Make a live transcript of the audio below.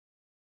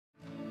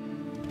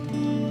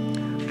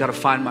got to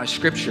find my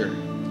scripture.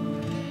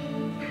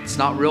 It's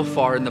not real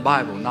far in the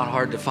Bible, not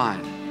hard to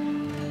find.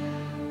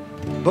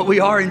 But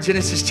we are in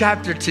Genesis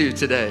chapter 2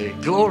 today.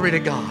 Glory to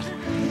God.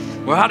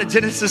 We're out of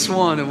Genesis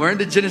 1 and we're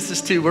into Genesis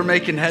 2. We're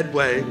making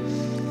headway.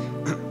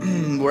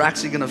 We're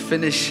actually going to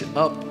finish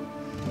up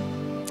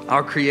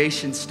our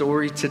creation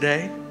story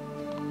today.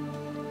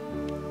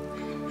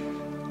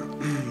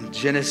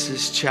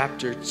 Genesis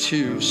chapter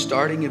 2,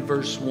 starting in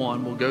verse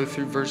 1, we'll go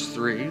through verse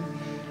 3.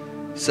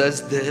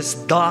 Says this,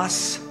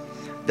 thus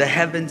the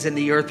heavens and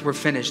the earth were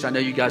finished. I know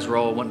you guys were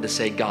all wanting to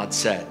say God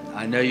said.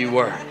 I know you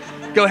were.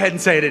 Go ahead and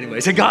say it anyway.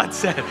 Say God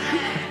said.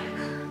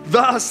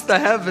 Thus the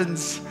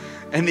heavens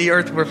and the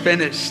earth were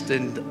finished,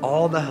 and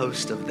all the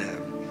host of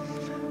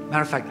them.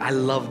 Matter of fact, I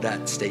love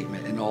that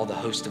statement, and all the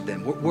host of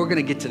them. We're going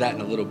to get to that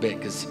in a little bit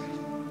because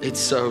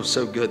it's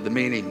so good, the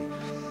meaning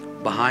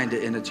behind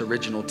it in its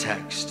original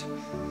text.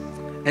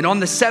 And on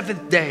the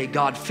seventh day,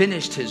 God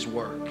finished his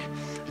work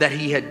that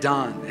he had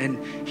done,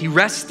 and he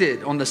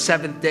rested on the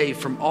seventh day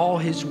from all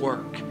his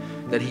work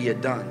that he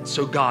had done.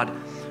 So God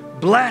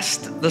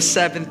blessed the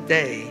seventh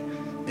day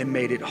and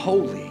made it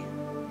holy,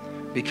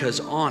 because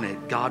on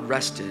it God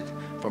rested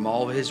from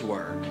all his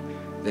work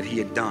that he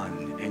had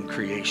done in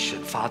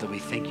creation. Father, we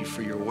thank you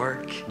for your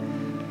work.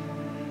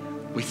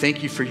 We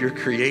thank you for your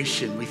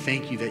creation. We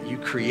thank you that you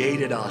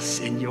created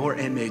us in your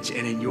image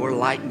and in your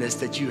likeness,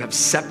 that you have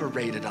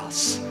separated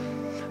us,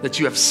 that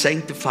you have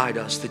sanctified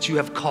us, that you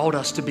have called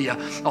us to be a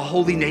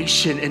holy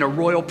nation and a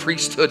royal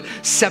priesthood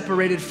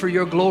separated for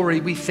your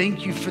glory. We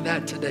thank you for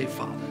that today,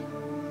 Father.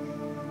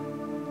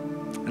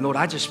 And Lord,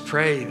 I just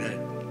pray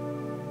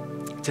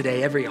that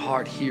today every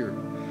heart here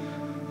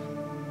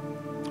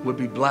would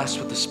be blessed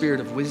with the spirit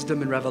of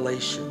wisdom and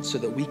revelation, so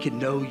that we can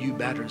know you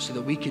better, so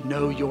that we can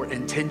know your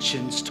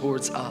intentions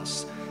towards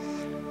us,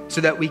 so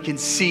that we can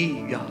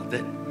see, God,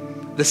 that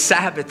the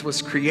Sabbath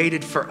was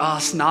created for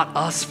us, not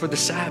us for the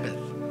Sabbath.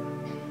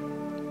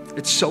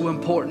 It's so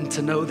important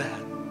to know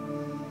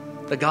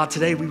that God,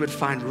 today we would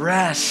find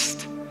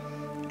rest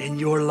in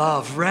your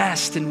love,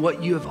 rest in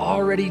what you have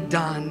already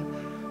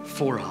done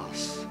for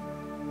us.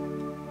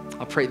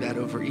 I pray that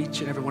over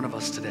each and every one of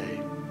us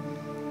today.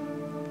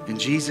 In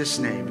Jesus'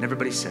 name. And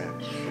everybody said,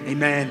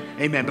 amen,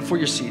 amen. Before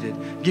you're seated,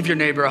 give your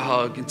neighbor a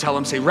hug and tell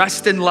him, say,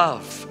 rest in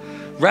love.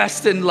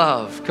 Rest in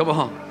love. Come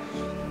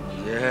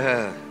on.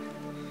 Yeah.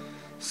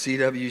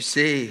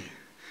 CWC.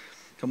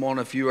 Come on,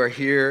 if you are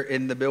here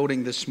in the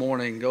building this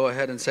morning, go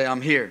ahead and say, I'm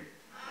here.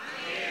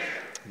 I'm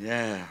here.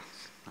 Yeah,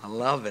 I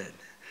love it.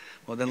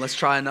 Well, then let's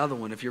try another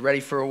one. If you're ready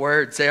for a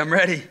word, say, I'm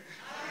ready.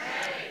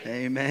 I'm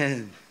ready.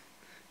 Amen.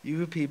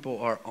 You people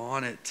are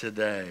on it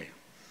today.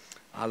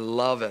 I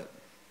love it.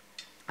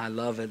 I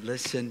love it.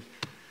 Listen,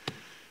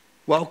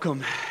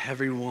 welcome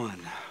everyone.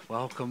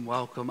 Welcome,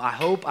 welcome. I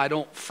hope I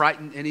don't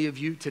frighten any of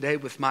you today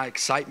with my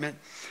excitement.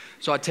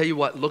 So I tell you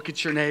what, look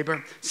at your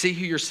neighbor, see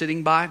who you're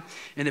sitting by.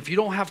 And if you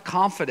don't have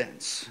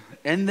confidence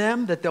in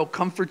them that they'll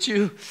comfort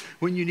you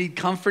when you need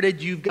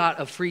comforted, you've got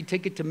a free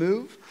ticket to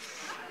move.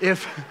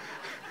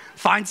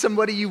 Find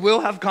somebody you will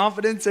have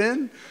confidence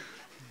in.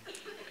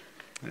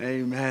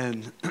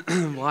 Amen.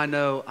 Well, I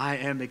know I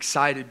am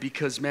excited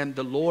because, man,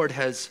 the Lord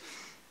has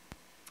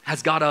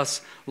got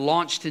us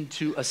launched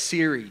into a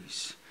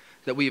series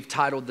that we have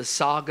titled The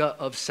Saga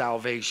of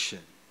Salvation.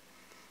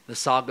 The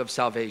Saga of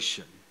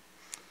Salvation.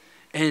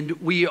 And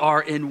we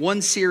are in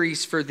one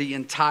series for the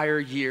entire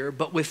year,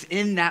 but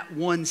within that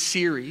one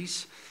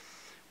series,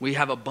 we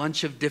have a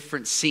bunch of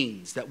different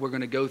scenes that we're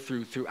going to go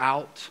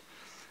throughout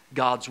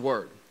God's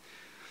Word.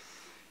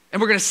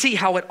 And we're going to see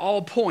how it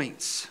all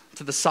points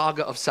to the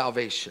saga of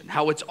salvation,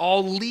 how it's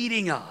all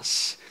leading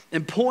us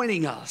and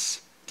pointing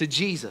us to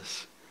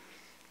Jesus.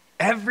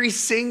 Every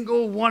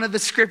single one of the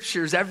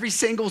scriptures, every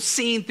single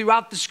scene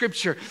throughout the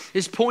scripture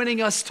is pointing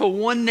us to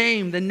one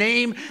name, the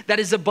name that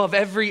is above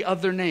every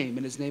other name,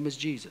 and his name is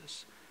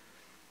Jesus.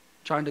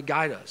 Trying to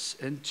guide us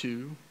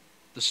into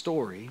the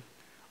story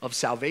of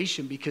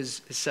salvation,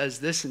 because it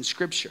says this in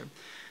scripture,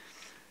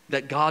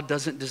 that God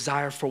doesn't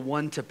desire for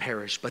one to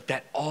perish, but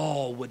that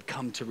all would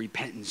come to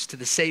repentance, to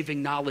the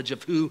saving knowledge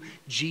of who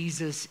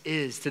Jesus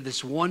is, to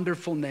this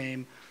wonderful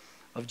name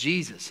of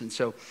Jesus. And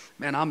so,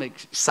 man, I'm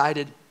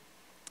excited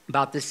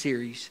about this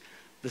series,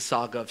 The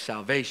Saga of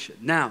Salvation.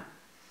 Now,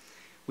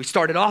 we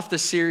started off the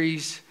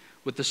series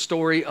with the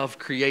story of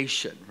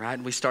creation, right?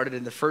 And we started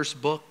in the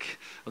first book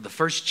of the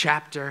first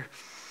chapter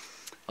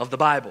of the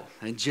Bible,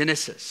 in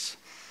Genesis,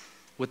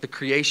 with the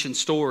creation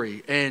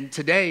story. And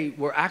today,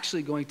 we're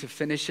actually going to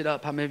finish it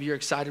up. How many of you are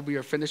excited we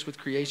are finished with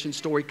creation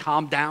story?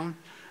 Calm down.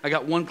 I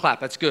got one clap.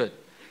 That's good.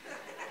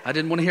 I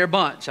didn't want to hear a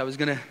bunch. I was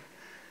going to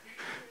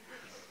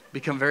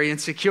become very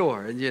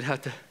insecure, and you'd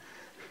have to...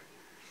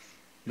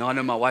 No, I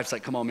know my wife's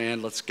like, come on,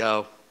 man, let's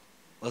go.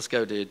 Let's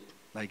go, dude.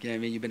 Like, yeah, I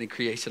mean, you've been in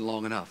creation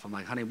long enough. I'm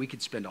like, honey, we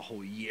could spend a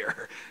whole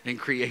year in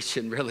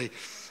creation, really.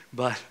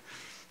 But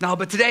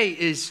today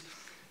is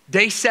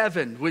day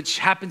 7, which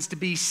happens to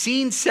be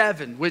scene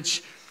 7,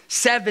 which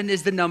 7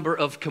 is the number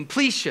of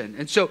completion.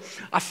 And so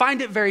I find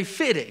it very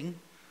fitting,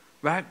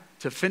 right,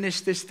 to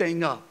finish this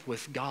thing up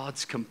with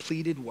God's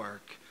completed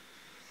work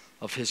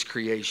of his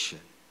creation.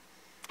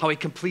 How he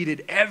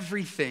completed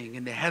everything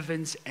in the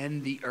heavens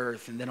and the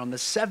earth. And then on the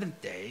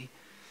seventh day,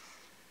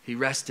 he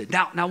rested.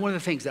 Now one of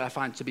the things that I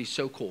find to be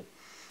so cool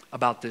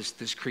about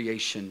this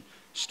creation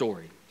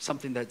story,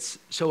 something that's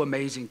so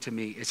amazing to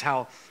me, is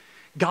how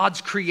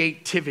God's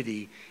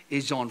creativity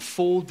is on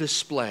full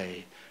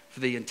display for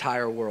the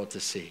entire world to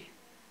see.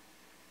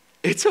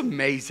 It's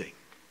amazing.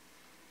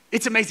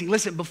 It's amazing.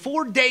 Listen,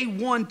 before day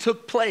one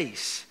took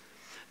place,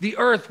 the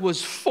earth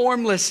was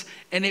formless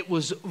and it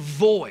was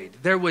void.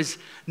 There was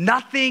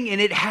nothing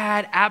and it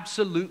had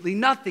absolutely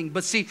nothing.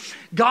 But see,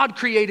 God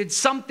created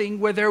something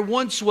where there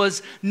once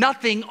was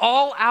nothing,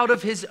 all out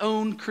of his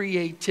own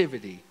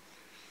creativity.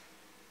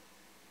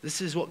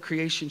 This is what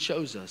creation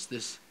shows us,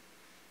 this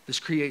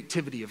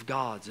creativity of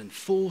God's in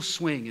full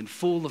swing and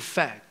full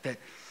effect.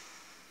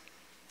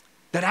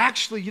 That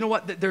actually, you know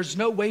what, that there's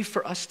no way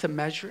for us to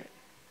measure it.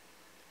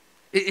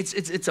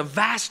 It's a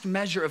vast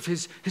measure of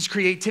his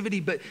creativity,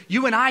 but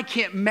you and I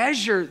can't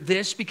measure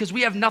this because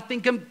we have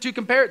nothing to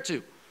compare it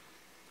to.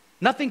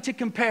 Nothing to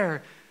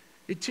compare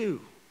it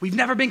to. We've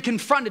never been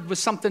confronted with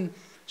something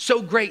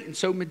so great and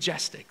so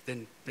majestic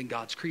than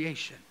God's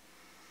creation.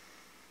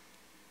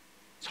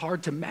 It's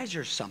hard to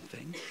measure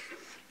something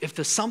if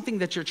the something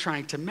that you're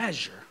trying to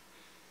measure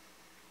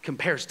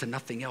compares to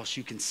nothing else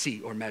you can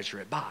see or measure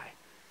it by.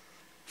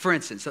 For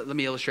instance, let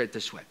me illustrate it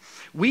this way.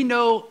 We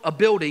know a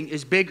building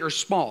is big or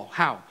small.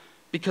 How?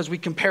 Because we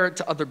compare it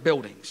to other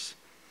buildings.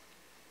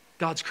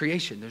 God's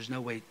creation, there's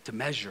no way to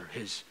measure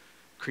his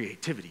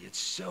creativity. It's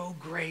so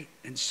great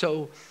and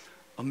so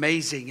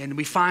amazing. And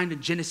we find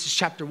in Genesis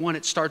chapter 1,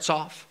 it starts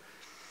off,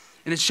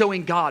 and it's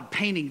showing God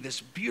painting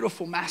this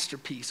beautiful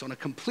masterpiece on a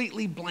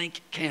completely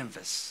blank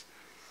canvas.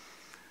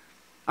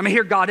 I mean,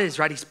 here God is,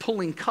 right? He's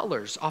pulling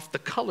colors off the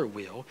color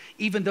wheel,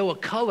 even though a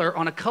color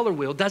on a color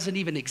wheel doesn't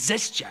even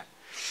exist yet.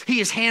 He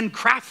is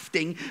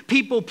handcrafting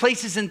people,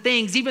 places, and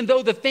things, even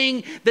though the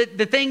things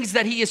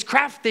that he is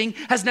crafting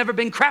has never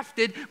been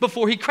crafted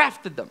before he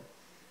crafted them.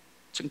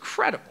 It's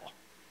incredible.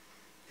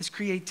 His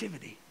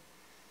creativity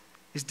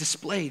is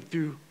displayed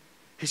through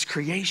his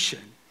creation.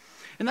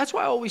 And that's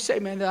why I always say,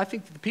 man, that I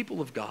think that the people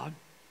of God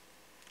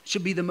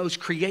should be the most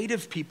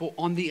creative people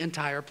on the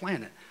entire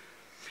planet.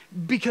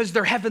 Because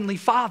their heavenly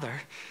Father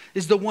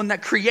is the one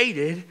that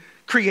created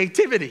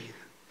creativity.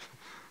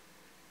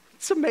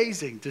 It's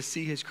amazing to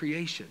see his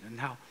creation and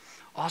how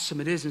awesome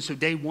it is. And so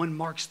day one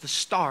marks the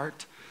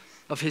start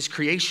of his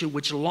creation,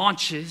 which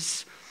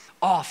launches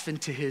off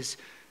into his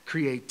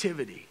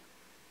creativity.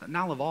 But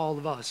now all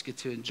of us get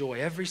to enjoy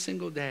every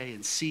single day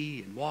and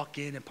see and walk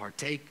in and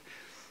partake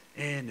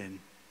in.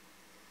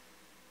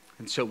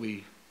 And so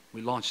we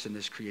launched in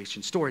this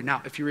creation story.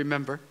 Now, if you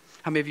remember,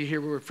 how many of you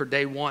here were for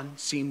day one,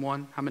 scene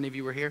one? How many of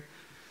you were here?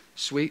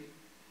 Sweet.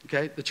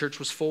 Okay, the church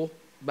was full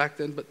back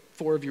then, but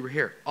 4 of you were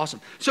here. Awesome.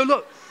 So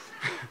look.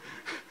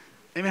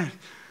 Amen.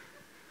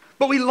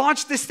 But we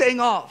launched this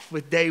thing off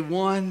with day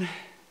 1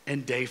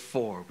 and day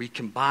 4. We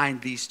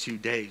combined these 2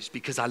 days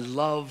because I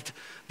loved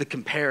the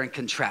compare and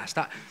contrast.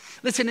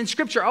 Listen, in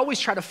Scripture, I always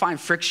try to find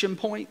friction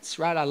points,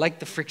 right? I like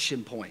the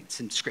friction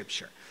points in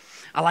Scripture.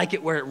 I like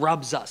it where it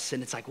rubs us,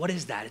 and it's like, what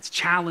is that? It's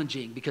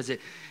challenging because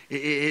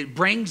it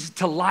brings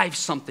to life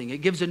something.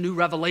 It gives a new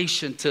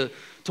revelation to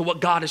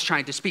what God is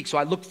trying to speak. So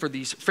I look for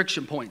these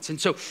friction points. And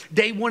so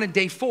day 1 and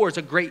day 4 is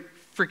a great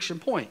friction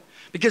point.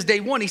 Because day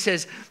 1, he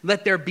says,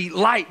 let there be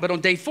light. But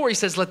on day 4, he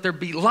says, let there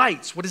be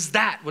lights. What is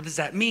that? What does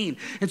that mean?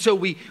 And so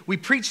we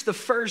preached the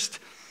first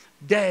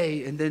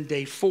day and then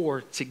day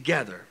 4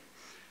 together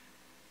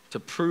to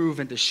prove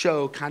and to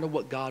show kind of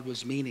what God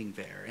was meaning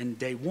there. And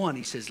day 1,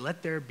 he says,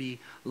 let there be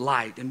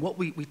light. And what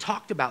we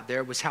talked about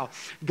there was how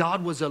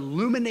God was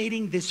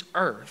illuminating this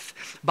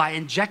earth by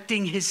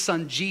injecting his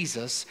son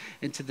Jesus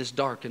into this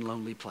dark and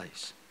lonely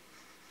place.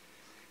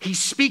 He's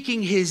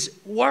speaking his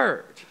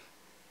word,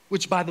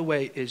 which, by the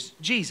way, is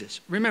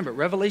Jesus. Remember,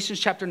 Revelation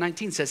chapter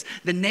 19 says,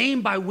 the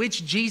name by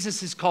which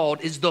Jesus is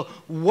called is the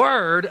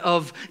Word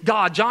of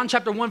God. John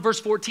chapter 1, verse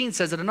 14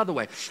 says it another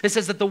way. It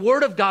says that the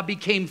Word of God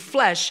became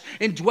flesh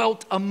and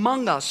dwelt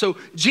among us. So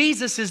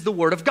Jesus is the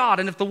Word of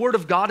God. And if the Word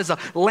of God is a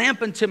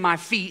lamp unto my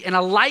feet and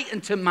a light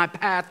unto my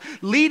path,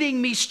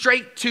 leading me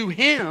straight to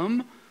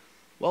him,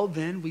 well,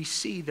 then we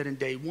see that in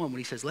day 1, when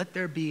he says, let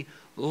there be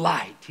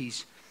light,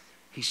 he's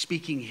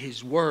speaking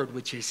his word,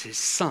 which is his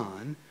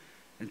son,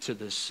 into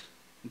this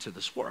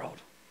world.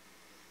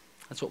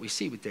 That's what we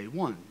see with day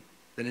 1.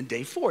 Then in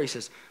day 4, he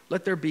says,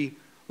 let there be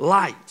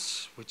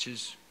lights, which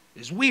is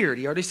weird.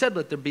 He already said,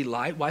 let there be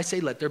light. Why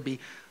say let there be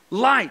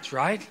lights,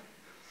 right?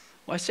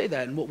 Well, I say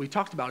that, and what we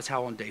talked about is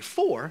how on day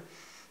 4,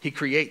 he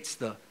creates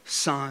the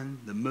sun,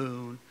 the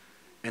moon,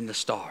 and the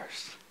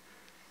stars,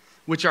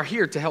 which are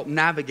here to help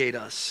navigate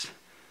us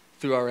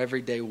through our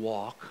everyday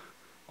walk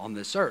on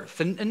this earth.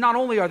 And not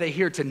only are they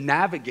here to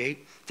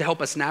navigate, to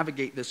help us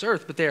navigate this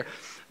earth, but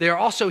they are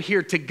also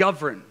here to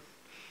govern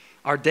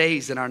our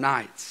days and our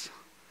nights,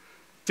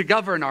 to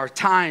govern our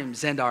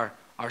times and our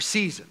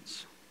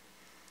seasons.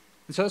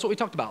 And so that's what we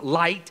talked about.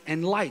 Light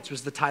and lights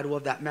was the title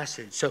of that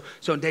message. So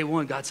in day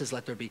 1, God says,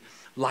 let there be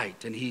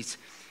light. And he's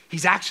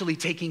he's actually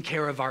taking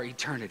care of our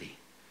eternity.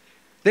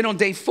 Then on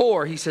day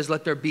 4, he says,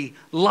 let there be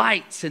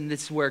lights, and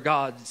this is where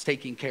God's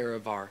taking care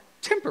of our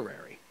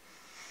temporary.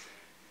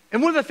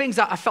 And one of the things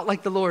I felt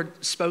like the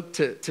Lord spoke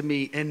to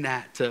me in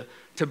that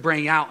to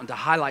bring out and to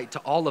highlight to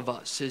all of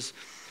us is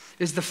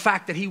the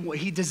fact that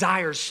he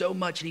desires so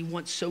much and he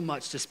wants so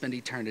much to spend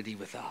eternity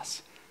with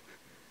us.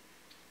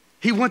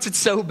 He wants it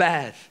so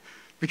bad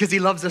because he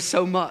loves us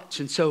so much.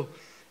 And so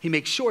he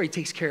makes sure he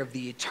takes care of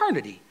the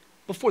eternity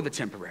before the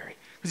temporary.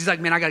 Because he's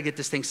like, man, I got to get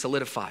this thing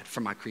solidified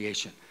for my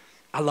creation.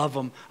 I love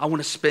them. I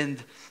want to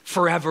spend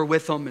forever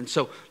with them. And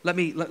so let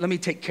me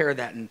take care of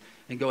that and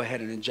go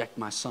ahead and inject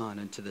my son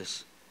into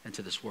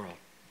this world.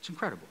 It's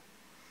incredible.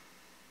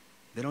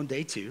 Then on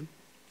day 2,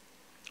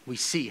 we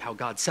see how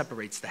God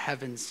separates the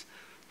heavens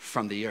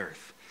from the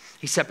earth.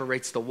 He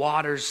separates the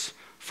waters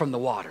from the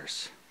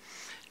waters.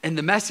 And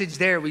the message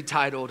there we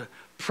titled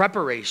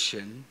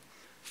Preparation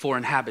for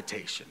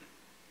Inhabitation.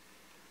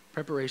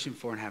 Preparation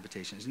for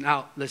Inhabitation.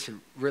 Now, listen,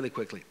 really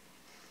quickly.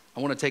 I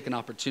want to take an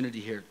opportunity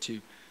here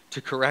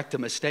to correct a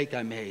mistake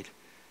I made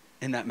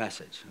in that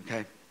message,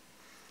 okay?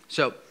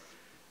 So,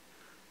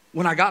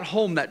 when I got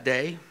home that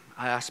day,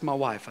 I asked my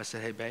wife, I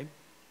said, hey, babe,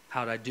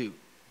 how'd I do?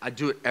 I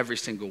do it every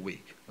single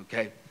week,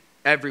 okay?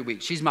 Every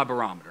week. She's my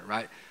barometer,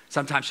 right?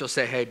 Sometimes she'll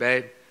say, hey,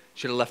 babe,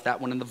 should have left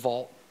that one in the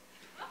vault.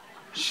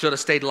 Should have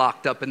stayed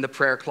locked up in the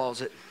prayer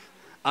closet.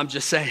 I'm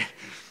just saying.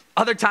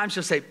 Other times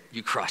she'll say,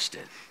 you crushed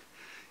it.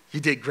 You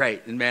did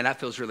great. And man, that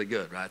feels really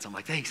good, right? So I'm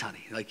like, thanks,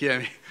 honey. Like, you know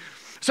what I mean?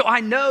 So I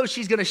know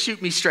she's going to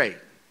shoot me straight.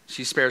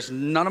 She spares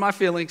none of my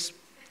feelings.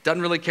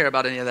 Doesn't really care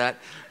about any of that,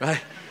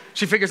 right?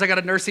 She figures I got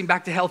to nurse him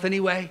back to health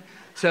anyway.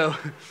 So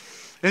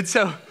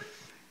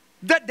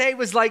that day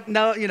was like,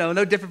 no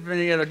different from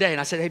any other day. And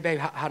I said, hey, babe,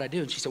 how'd I do?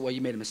 And she said, well, you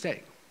made a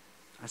mistake.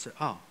 I said,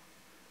 oh,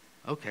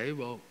 okay.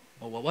 Well,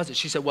 what was it?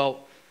 She said,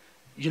 well,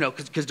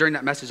 because during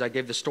that message, I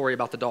gave the story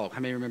about the dog. How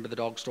many remember the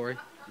dog story?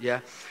 Yeah.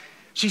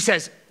 She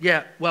says,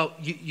 yeah, well,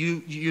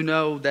 you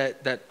know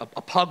that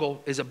a puggle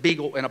is a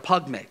beagle and a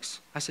pug mix.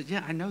 I said,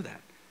 yeah, I know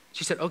that.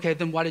 She said, okay,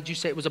 then why did you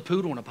say it was a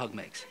poodle and a pug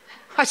mix?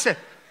 I said,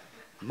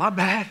 my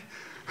bad.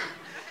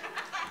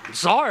 I'm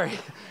sorry.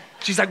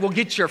 She's like, well,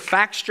 get your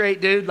facts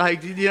straight, dude.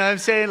 Like, you know what I'm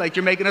saying? Like,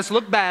 you're making us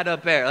look bad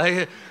up there.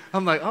 Like,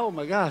 I'm like, oh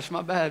my gosh,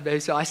 my bad,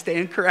 babe. So I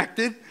stand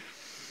corrected.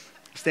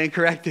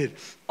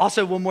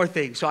 Also, one more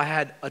thing. So I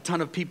had a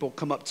ton of people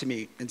come up to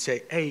me and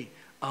say, hey,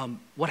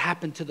 what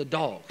happened to the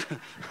dog?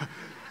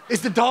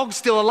 Is the dog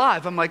still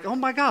alive? I'm like, oh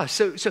my gosh.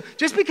 So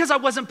just because I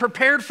wasn't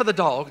prepared for the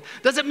dog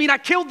doesn't mean I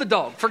killed the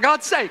dog, for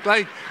God's sake.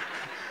 Like,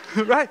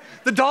 right?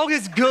 The dog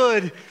is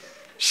good.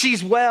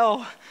 She's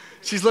well.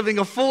 She's living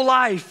a full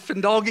life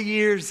in doggy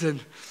years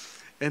and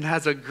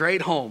has a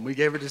great home. We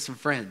gave her to some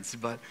friends.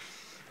 But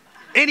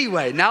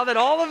anyway, now that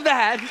all of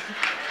that,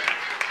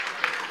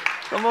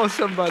 come on,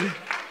 somebody.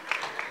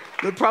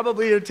 They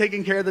probably are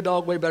taking care of the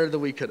dog way better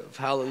than we could have.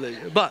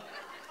 Hallelujah. But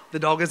the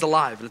dog is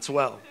alive and it's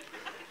well.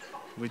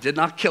 We did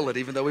not kill it,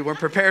 even though we weren't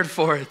prepared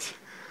for it.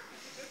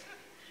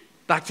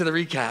 Back to the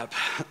recap.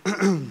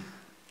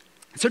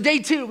 So day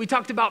 2, we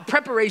talked about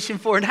preparation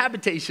for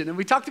inhabitation, and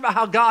we talked about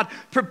how God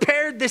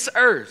prepared this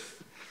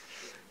earth.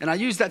 And I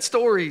used that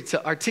story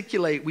to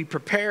articulate we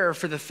prepare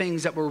for the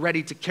things that we're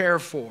ready to care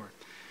for,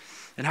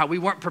 and how we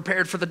weren't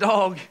prepared for the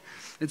dog,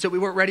 and so we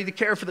weren't ready to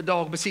care for the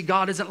dog. But see,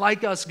 God isn't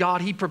like us.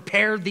 God, he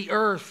prepared the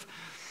earth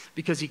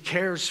because he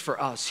cares for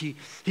us. He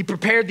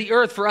prepared the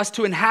earth for us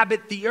to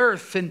inhabit the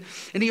earth, and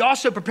he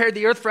also prepared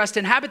the earth for us to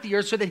inhabit the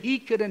earth so that he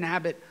could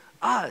inhabit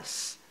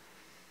us.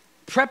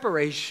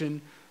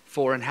 Preparation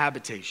for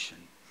inhabitation.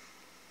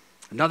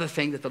 Another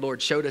thing that the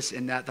Lord showed us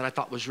in that I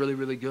thought was really,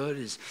 really good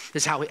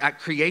is how at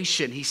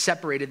creation, he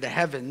separated the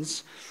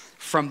heavens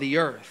from the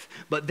earth.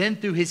 But then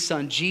through his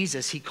son,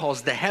 Jesus, he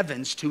caused the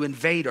heavens to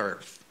invade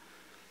earth.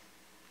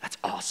 That's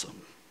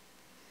awesome.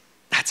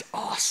 That's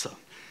awesome.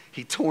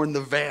 He torn the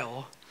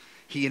veil.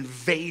 He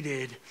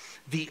invaded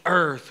the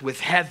earth with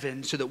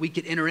heaven so that we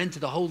could enter into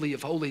the Holy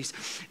of Holies.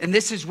 And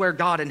this is where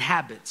God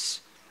inhabits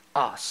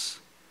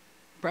us.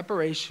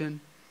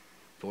 Preparation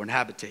for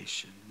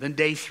inhabitation. Then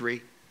day 3,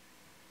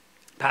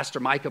 Pastor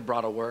Micah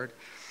brought a word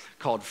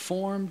called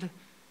formed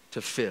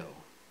to fill.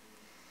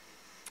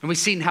 And we've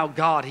seen how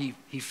God,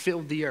 he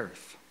filled the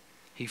earth.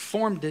 He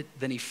formed it,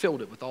 then he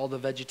filled it with all the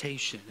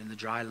vegetation and the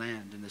dry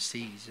land and the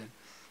seas.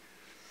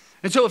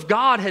 And so if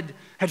God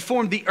had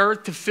formed the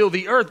earth to fill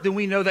the earth, then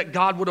we know that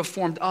God would have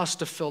formed us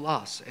to fill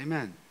us.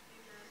 Amen.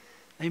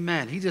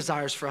 Amen. He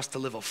desires for us to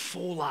live a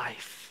full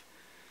life.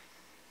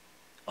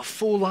 A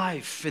full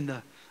life in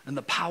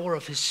the power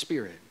of his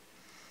Spirit.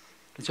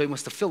 And so he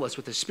wants to fill us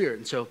with his Spirit.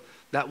 And so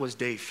that was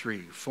day 3,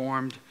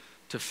 formed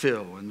to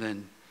fill. And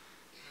then,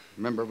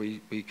 remember,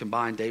 we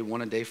combined day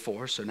 1 and day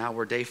 4. So now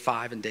we're day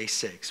 5 and day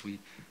 6. We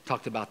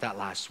talked about that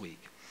last week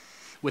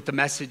with the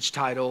message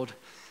titled,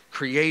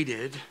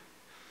 Created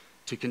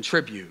to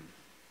Contribute.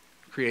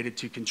 Created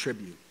to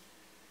contribute.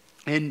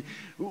 And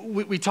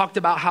we talked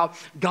about how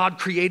God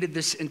created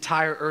this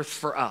entire earth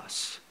for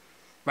us.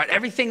 Right?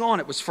 Everything on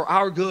it was for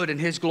our good and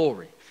his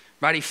glory.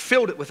 right? He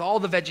filled it with all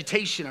the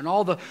vegetation and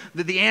all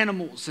the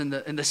animals and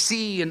the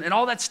sea and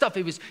all that stuff.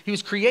 He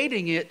was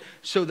creating it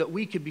so that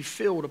we could be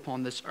filled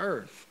upon this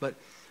earth. But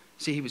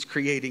see, he was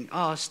creating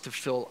us to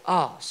fill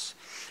us.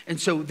 And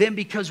so then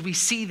because we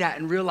see that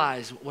and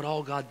realize what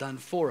all God done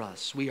for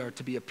us, we are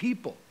to be a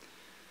people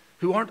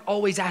who aren't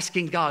always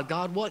asking God,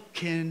 God, what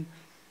can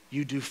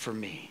you do for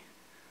me?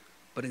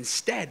 But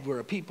instead, we're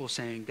a people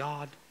saying,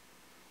 God,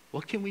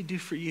 what can we do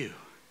for you?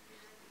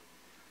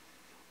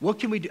 What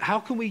can we do? How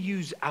can we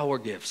use our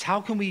gifts?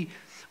 How can we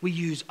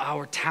use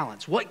our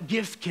talents? What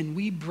gift can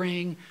we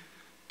bring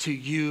to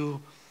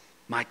you,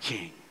 my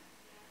King,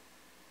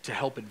 to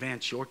help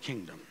advance your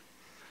kingdom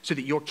so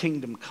that your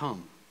kingdom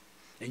come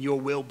and your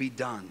will be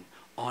done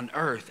on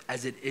earth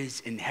as it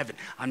is in heaven?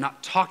 I'm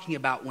not talking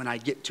about when I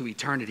get to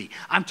eternity.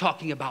 I'm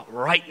talking about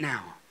right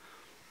now.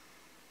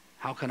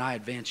 How can I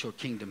advance your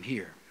kingdom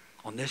here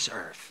on this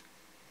earth?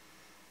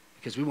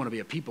 Because we want to be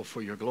a people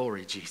for your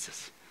glory,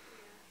 Jesus.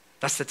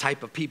 That's the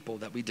type of people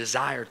that we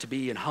desire to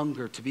be and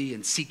hunger to be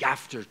and seek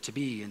after to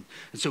be. And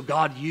so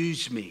God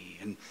used me.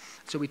 And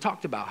so we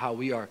talked about how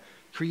we are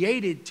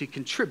created to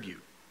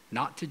contribute,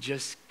 not to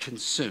just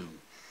consume.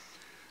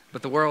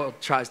 But the world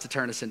tries to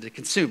turn us into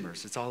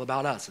consumers. It's all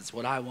about us. It's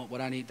what I want,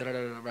 what I need,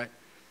 right?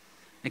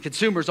 And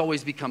consumers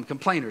always become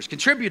complainers.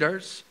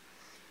 Contributors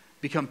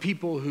become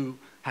people who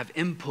have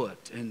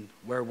input in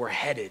where we're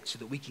headed so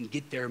that we can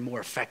get there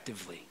more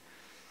effectively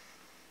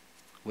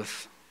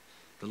with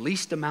the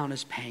least amount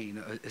of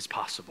pain as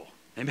possible.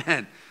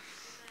 Amen.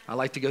 I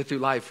like to go through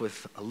life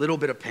with a little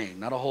bit of pain,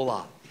 not a whole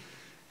lot.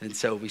 And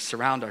so we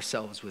surround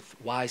ourselves with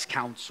wise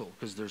counsel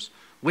because there's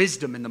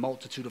wisdom in the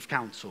multitude of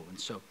counsel. And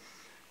so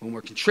when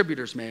we're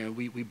contributors, man,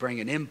 we bring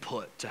an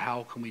input to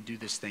how can we do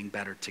this thing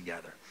better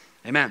together.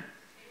 Amen. Amen.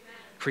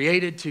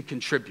 Created to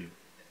contribute.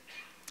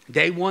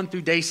 Day 1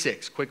 through day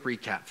 6, quick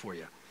recap for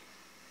you.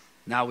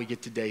 Now we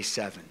get to day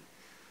 7.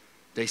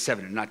 Day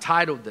 7, and I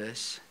titled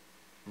this,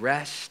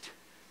 Rest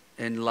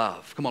in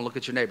Love. Come on, look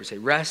at your neighbor. Say,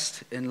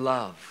 rest in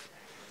love.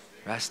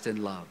 Rest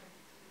in love.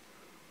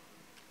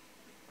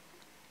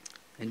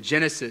 In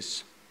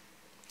Genesis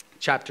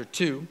chapter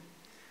 2,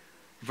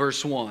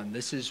 verse 1,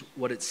 this is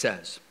what it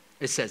says.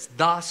 It says,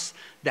 thus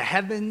the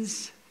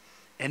heavens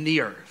and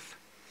the earth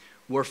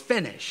were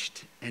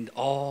finished and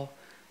all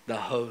the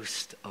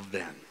host of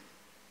them.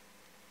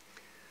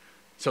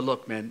 So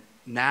look, man,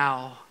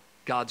 now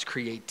God's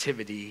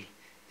creativity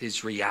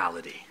is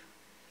reality.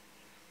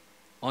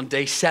 On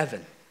day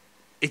 7,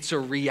 it's a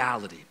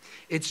reality.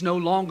 It's no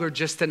longer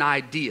just an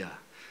idea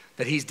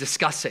that he's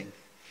discussing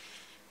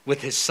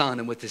with his son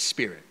and with his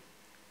spirit.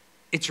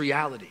 It's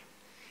reality.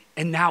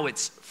 And now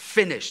it's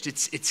finished.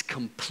 It's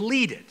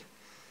completed.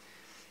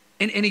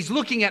 And he's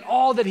looking at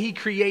all that he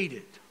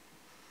created,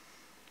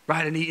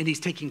 right? And he's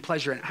taking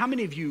pleasure in it. How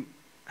many of you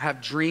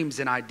have dreams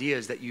and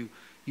ideas that you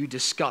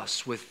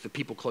discuss with the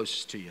people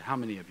closest to you? How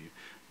many of you?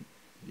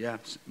 Yeah,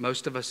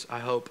 most of us, I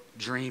hope,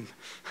 dream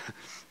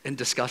and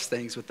discuss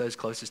things with those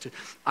closest to.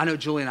 I know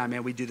Julie and I,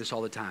 man, we do this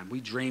all the time.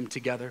 We dream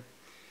together.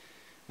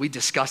 We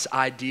discuss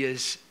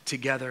ideas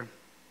together.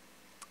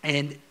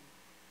 And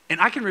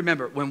I can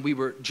remember when we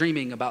were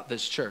dreaming about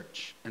this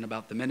church and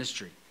about the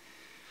ministry.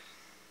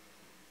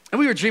 And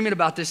we were dreaming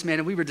about this, man,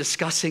 and we were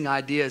discussing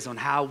ideas on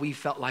how we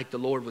felt like the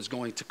Lord was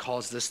going to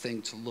cause this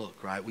thing to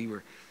look, right? We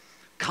were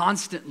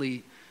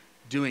constantly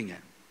doing it.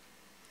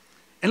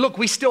 And look,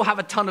 we still have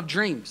a ton of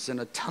dreams and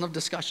a ton of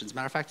discussions.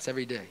 Matter of fact, it's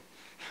every day.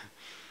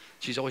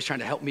 She's always trying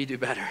to help me do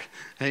better.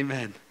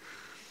 Amen.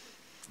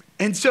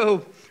 And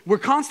so we're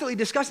constantly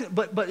discussing it.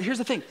 But here's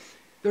the thing.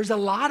 There's a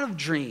lot of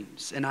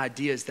dreams and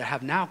ideas that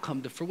have now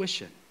come to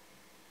fruition.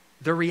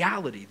 They're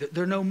reality.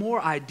 They're no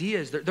more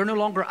ideas. They're no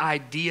longer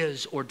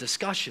ideas or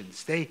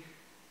discussions.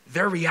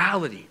 They're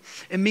reality.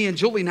 And me and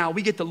Julie now,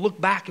 we get to look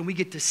back and we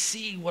get to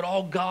see what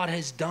all God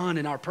has done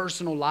in our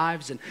personal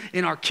lives and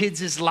in our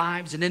kids'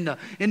 lives and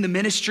in the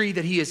ministry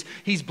that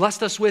he's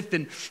blessed us with.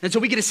 And so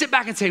we get to sit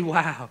back and say,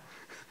 wow,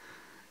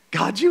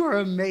 God, you are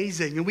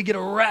amazing. And we get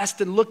to rest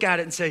and look at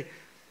it and say,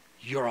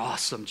 you're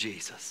awesome,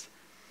 Jesus.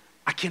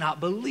 I cannot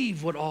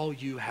believe what all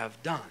you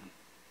have done.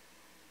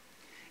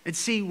 And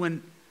see,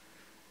 when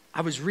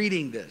I was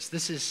reading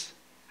this is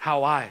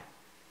how I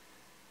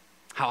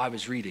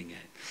was reading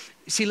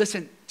it. See,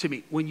 listen to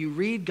me. When you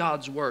read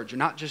God's word, you're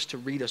not just to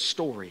read a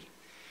story.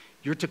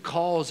 You're to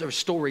cause a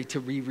story to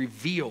be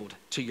revealed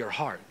to your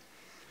heart.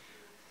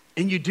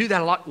 And you do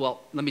that a lot.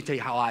 Well, let me tell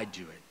you how I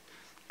do it.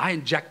 I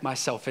inject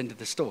myself into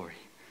the story.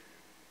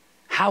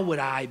 How would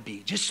I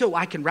be? Just so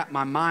I can wrap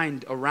my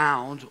mind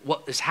around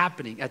what is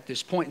happening at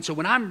this point. And so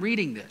when I'm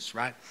reading this,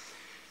 right,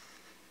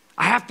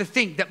 I have to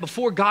think that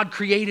before God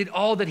created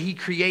all that he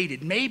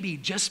created, maybe,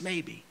 just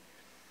maybe,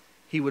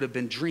 he would have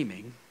been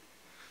dreaming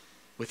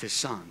with his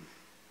son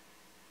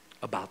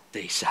about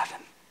day 7.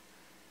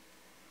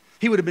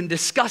 He would have been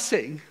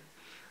discussing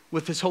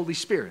with his Holy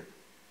Spirit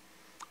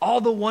all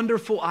the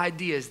wonderful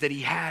ideas that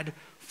he had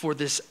for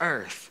this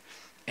earth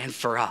and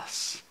for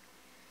us.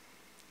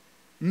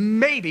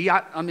 Maybe,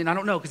 I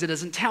don't know because it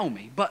doesn't tell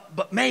me,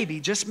 but maybe,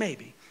 just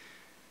maybe,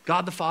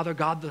 God the Father,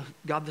 God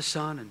the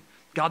Son, and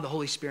God the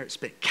Holy Spirit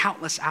spent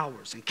countless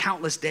hours and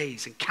countless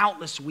days and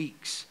countless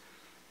weeks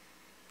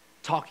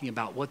talking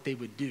about what they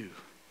would do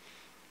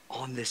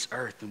on this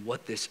earth and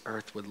what this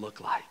earth would look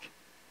like.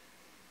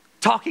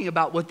 Talking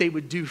about what they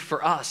would do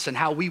for us and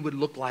how we would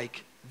look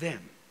like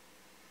them.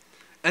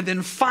 And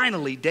then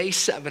finally, day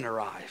 7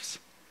 arrives.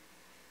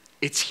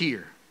 It's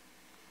here.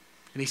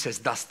 And he says,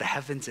 thus the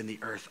heavens and the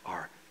earth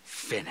are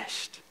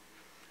finished.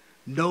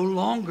 No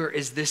longer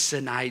is this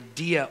an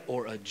idea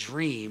or a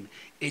dream.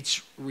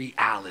 It's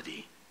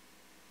reality.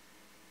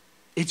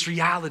 It's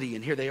reality,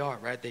 and here they are,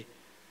 right?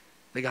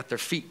 They got their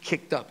feet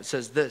kicked up. It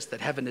says this,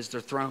 that heaven is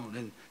their throne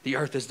and the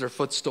earth is their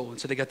footstool. And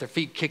so they got their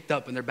feet kicked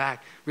up and they're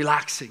back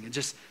relaxing and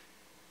just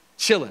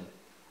chilling,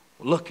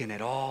 looking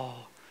at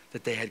all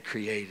that they had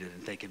created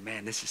and thinking,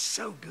 man, this is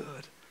so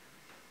good.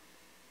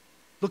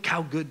 Look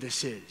how good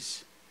this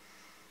is.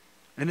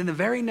 And in the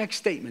very next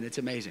statement, it's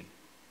amazing.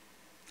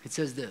 It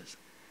says this,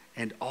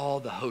 and all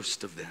the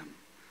host of them.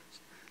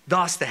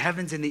 Thus the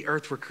heavens and the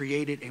earth were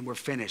created and were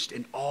finished,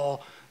 and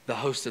all the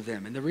host of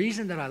them. And the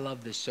reason that I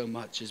love this so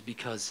much is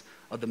because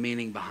of the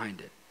meaning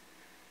behind it.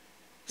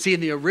 See, in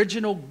the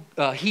original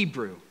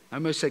Hebrew, I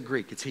almost said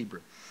Greek, it's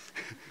Hebrew.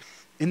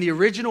 In the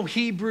original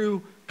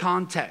Hebrew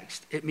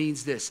context, it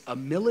means this, a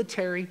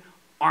military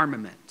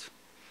armament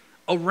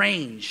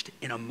arranged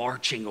in a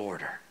marching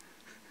order.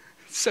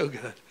 So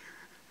good.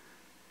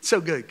 So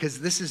good,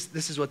 because this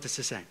is what this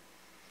is saying.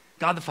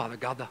 God the Father,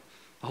 God the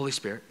Holy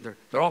Spirit,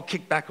 they're all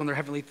kicked back on their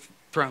heavenly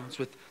thrones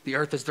with the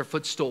earth as their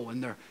footstool,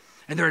 and they're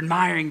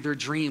admiring their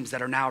dreams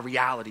that are now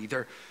reality.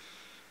 They're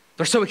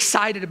so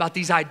excited about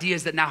these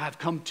ideas that now have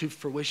come to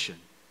fruition.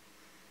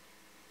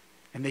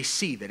 And they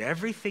see that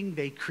everything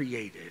they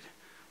created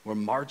were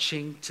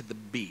marching to the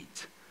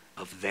beat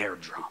of their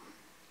drum.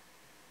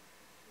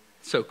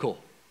 So cool.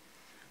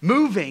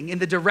 Moving in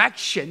the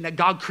direction that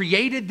God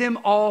created them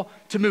all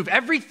to move.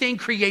 Everything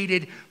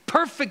created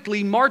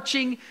perfectly,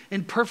 marching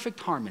in perfect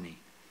harmony.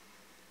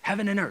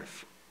 Heaven and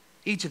earth,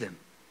 each of them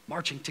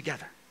marching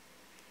together.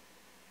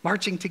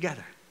 Marching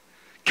together.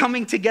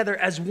 Coming together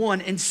as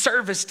one in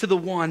service to the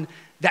one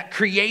that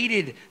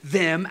created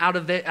them out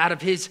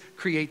of his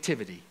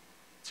creativity.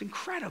 It's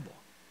incredible.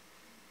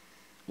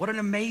 What an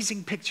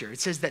amazing picture. It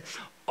says that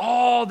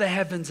all the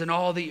heavens and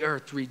all the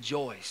earth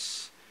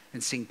rejoice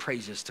and sing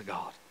praises to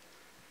God.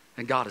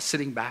 And God is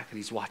sitting back and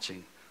he's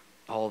watching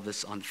all of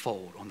this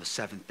unfold on the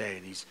 7th day,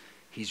 and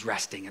he's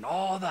resting, and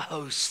all the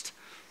host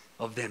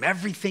of them,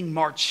 everything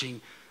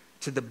marching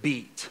to the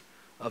beat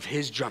of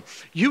his drum.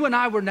 You and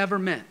I were never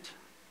meant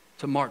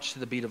to march to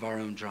the beat of our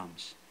own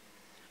drums.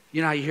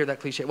 You know how you hear that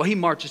cliche? Well, he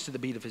marches to the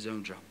beat of his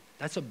own drum.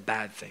 That's a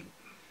bad thing.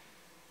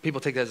 People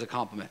take that as a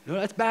compliment. No,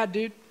 that's bad,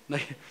 dude.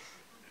 Like,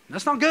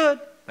 that's not good.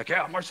 Like,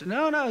 yeah, I'll march.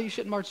 No, you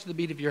shouldn't march to the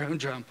beat of your own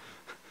drum.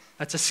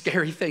 That's a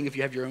scary thing if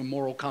you have your own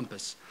moral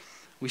compass.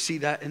 We see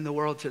that in the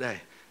world today.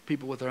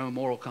 People with their own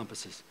moral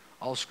compasses,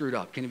 all screwed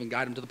up. Can't even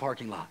guide them to the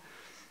parking lot.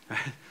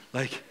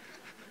 Like,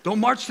 don't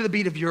march to the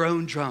beat of your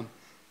own drum.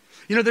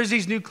 You know, there's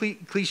these new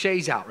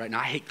cliches out right now.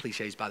 I hate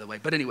cliches, by the way.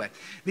 But anyway,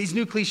 these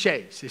new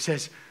cliches. It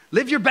says,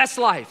 live your best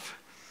life.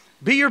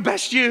 Be your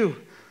best you.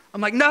 I'm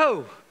like,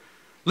 no.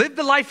 Live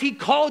the life he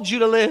called you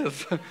to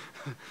live.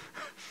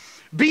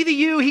 Be the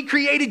you he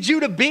created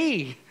you to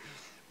be.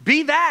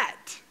 Be that.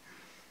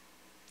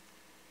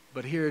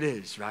 But here it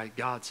is, right?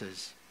 God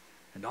says,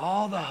 and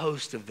all the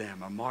host of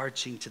them are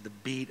marching to the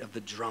beat of the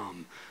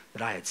drum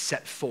that I had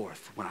set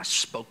forth when I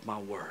spoke my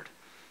word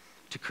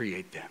to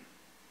create them.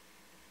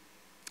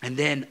 And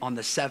then on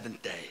the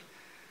 7th day,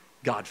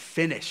 God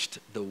finished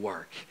the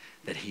work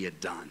that he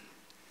had done.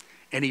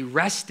 And he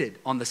rested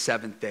on the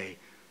 7th day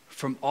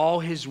from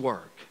all his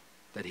work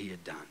that he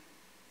had done.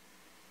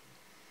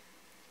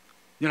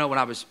 You know, when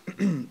I was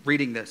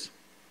reading this,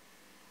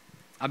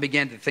 I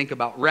began to think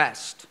about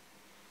rest.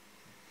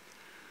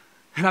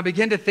 And I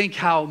began to think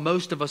how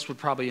most of us would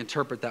probably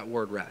interpret that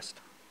word rest.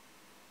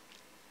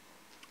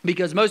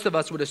 Because most of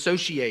us would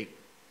associate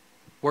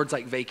words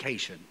like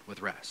vacation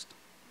with rest.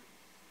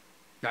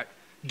 Right?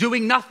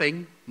 Doing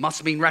nothing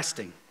must mean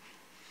resting.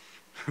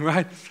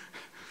 Right?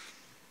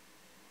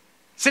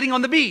 Sitting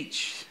on the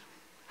beach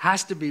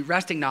has to be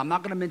resting. Now, I'm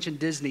not going to mention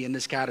Disney in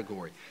this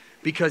category,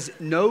 because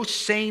no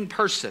sane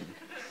person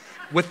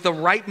with the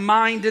right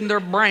mind in their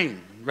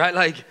brain, right,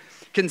 like,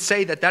 can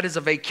say that that is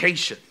a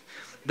vacation.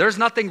 There's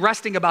nothing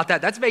resting about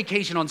that. That's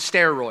vacation on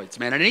steroids,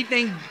 man. And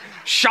anything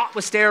shot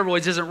with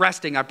steroids isn't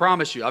resting, I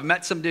promise you. I've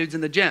met some dudes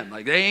in the gym.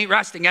 Like, they ain't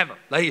resting ever.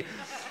 Like,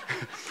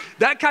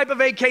 that type of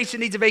vacation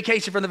needs a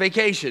vacation from the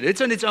vacation.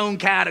 It's in its own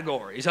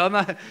category. So I'm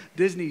not,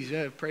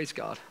 Disney's, praise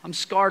God. I'm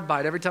scarred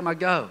by it every time I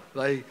go.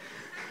 Like,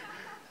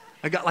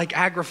 I got like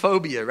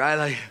agoraphobia, right?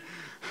 Like,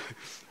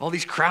 all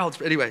these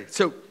crowds. Anyway,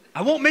 so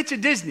I won't mention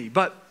Disney,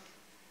 but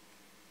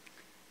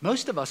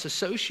most of us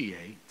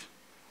associate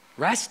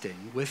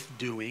resting with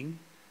doing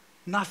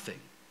nothing.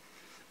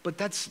 But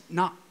that's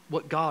not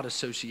what God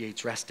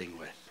associates resting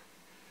with.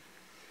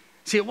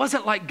 See, it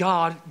wasn't like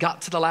God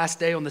got to the last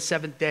day on the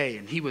 7th day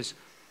and he was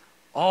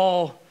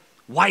all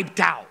wiped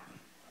out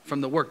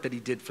from the work that he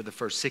did for the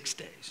first 6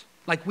 days.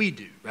 like we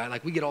do, right?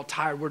 Like we get all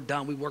tired, we're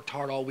done, we worked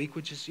hard all week,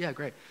 which is, yeah,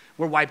 great.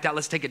 We're wiped out,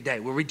 let's take a day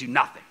where we do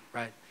nothing,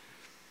 right?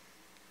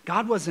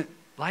 God wasn't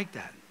like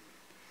that.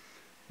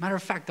 Matter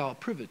of fact, I'll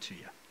prove it to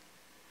you.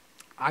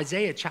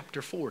 Isaiah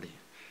chapter 40,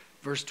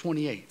 verse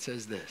 28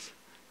 says this.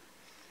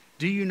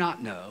 Do you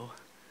not know,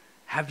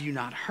 have you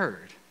not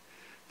heard,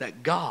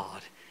 that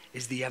God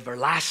is the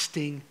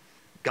everlasting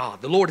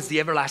God? The Lord is the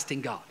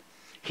everlasting God.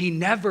 He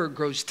never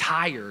grows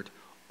tired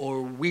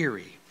or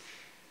weary.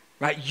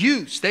 Right?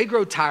 Youths, they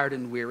grow tired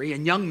and weary,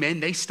 and young men,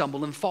 they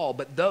stumble and fall.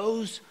 But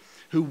those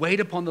who wait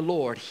upon the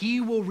Lord,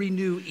 he will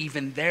renew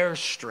even their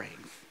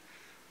strength.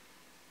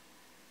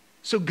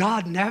 So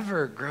God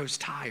never grows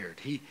tired.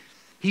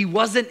 He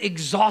wasn't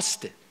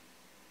exhausted.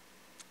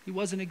 He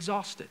wasn't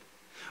exhausted.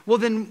 Well,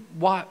 then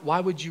why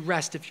would you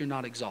rest if you're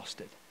not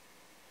exhausted?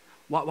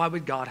 Why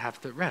would God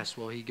have to rest?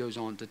 Well, he goes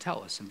on to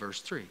tell us in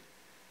verse 3.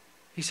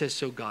 He says,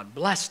 so God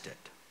blessed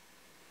it.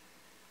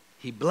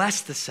 He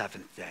blessed the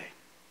seventh day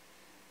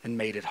and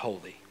made it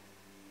holy.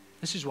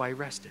 This is why he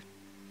rested.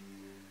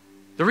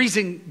 The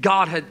reason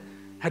God had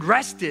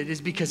rested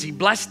is because he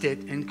blessed it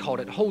and called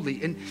it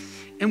holy.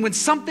 And when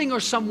something or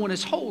someone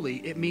is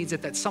holy, it means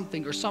that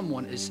something or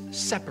someone is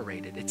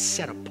separated. It's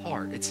set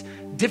apart. It's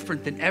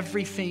different than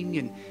everything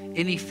and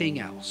anything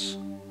else.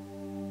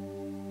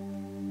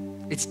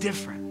 It's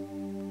different.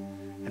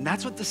 And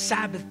that's what the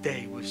Sabbath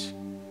day was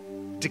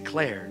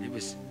declared. It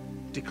was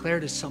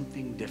declared as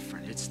something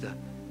different. It's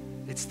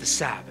the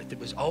Sabbath. It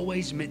was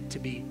always meant to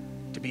be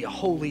a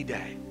holy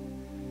day,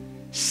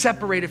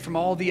 separated from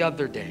all the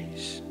other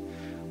days,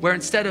 where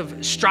instead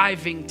of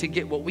striving to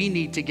get what we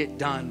need to get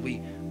done,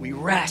 we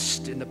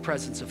rest in the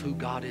presence of who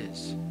God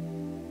is.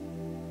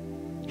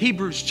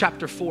 Hebrews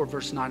chapter 4,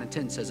 verse 9 and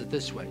 10 says it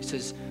this way. It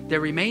says,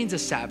 there remains a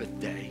Sabbath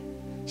day,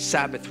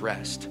 Sabbath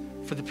rest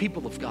for the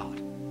people of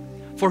God.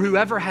 For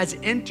whoever has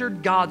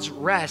entered God's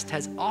rest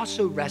has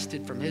also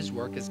rested from his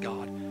work as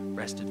God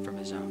rested from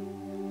his own.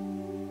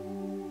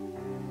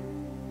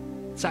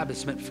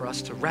 Sabbath's meant for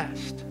us to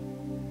rest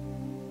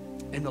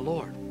in the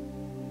Lord.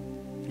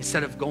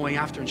 Instead of going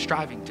after and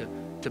striving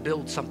to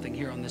build something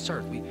here on this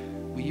earth,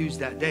 we use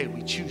that day.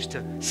 We choose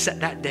to set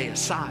that day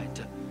aside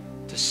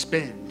to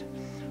spend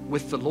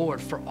with the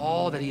Lord for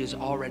all that he has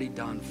already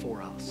done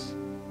for us.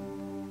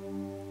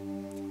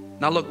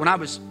 Now look, when I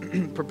was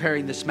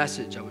preparing this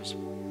message, I was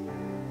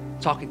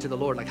talking to the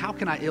Lord, like, how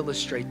can I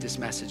illustrate this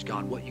message,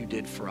 God, what you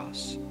did for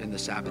us in the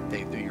Sabbath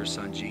day through your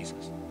son,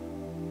 Jesus?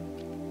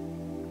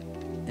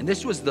 And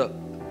this was the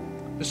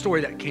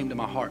story that came to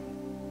my heart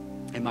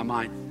and my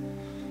mind.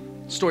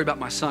 The story about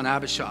my son,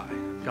 Abishai.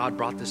 God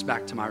brought this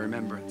back to my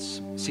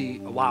remembrance. See,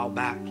 a while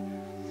back,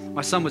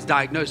 my son was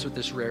diagnosed with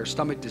this rare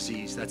stomach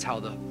disease. That's how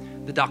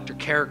the doctor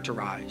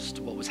characterized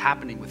what was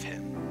happening with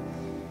him.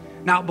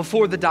 Now,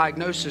 before the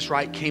diagnosis,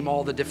 right, came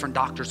all the different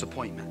doctor's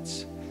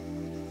appointments.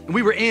 And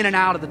we were in and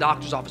out of the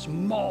doctor's office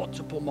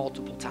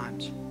multiple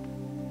times.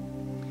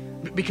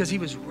 Because he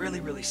was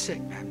really, really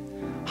sick,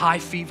 man. High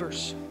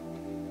fevers.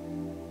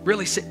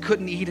 Really sick,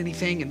 couldn't eat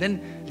anything. And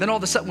then all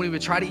of a sudden when he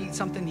would try to eat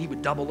something, he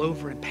would double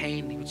over in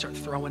pain. He would start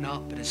throwing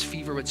up and his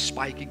fever would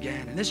spike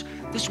again. And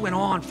this went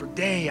on for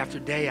day after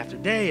day after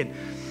day.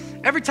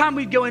 And every time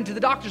we'd go into the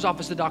doctor's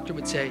office, the doctor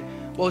would say,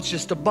 well, it's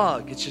just a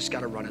bug. It's just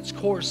got to run its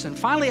course. And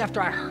finally, after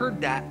I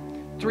heard that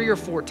 3 or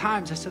 4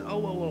 times, I said, oh,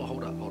 well,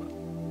 hold up.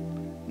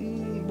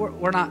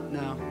 We're not,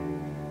 no,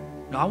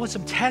 I want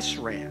some tests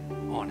ran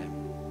on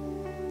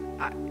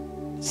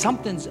him.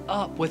 Something's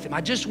up with him. I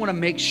just want to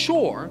make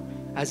sure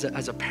as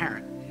a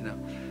parent,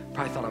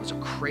 probably thought I was a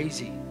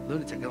crazy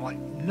lunatic. I'm like,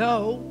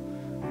 no,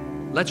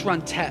 let's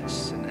run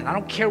tests. And I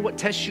don't care what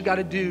tests you got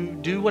to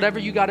do whatever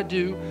you got to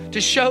do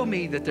to show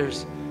me that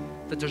there's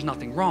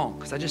nothing wrong,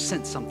 because I just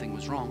sensed something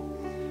was wrong.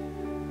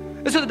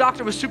 And so the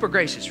doctor was super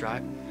gracious,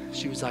 right?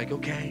 She was like,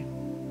 okay,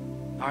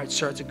 all right,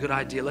 sir, it's a good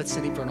idea. Let's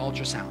send him for an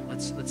ultrasound.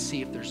 Let's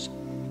see if there's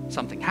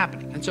something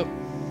happening. And so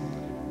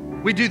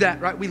we do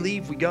that, right? We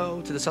leave, we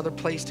go to this other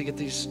place to get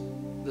this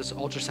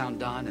ultrasound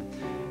done.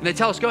 And they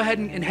tell us, go ahead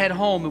and head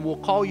home and we'll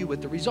call you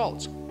with the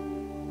results.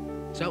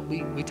 So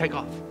we take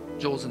off,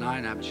 Jules and I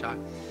and Abishai.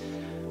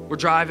 We're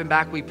driving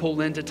back, we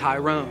pull into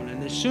Tyrone.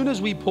 And as soon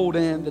as we pulled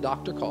in, the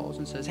doctor calls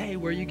and says, hey,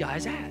 where are you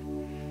guys at?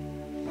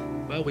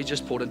 Well, we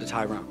just pulled into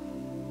Tyrone.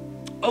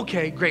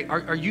 Okay, great.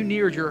 Are you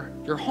near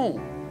your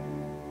home?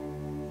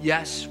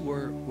 Yes,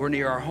 we're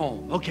near our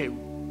home. Okay,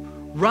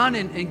 run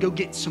and go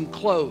get some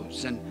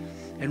clothes and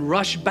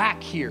rush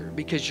back here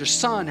because your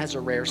son has a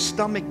rare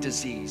stomach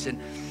disease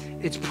and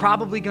it's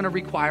probably going to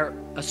require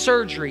a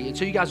surgery. And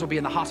so you guys will be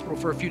in the hospital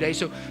for a few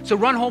days. So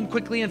run home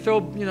quickly and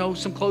throw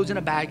some clothes in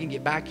a bag and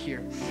get back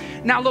here.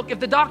 Now look, if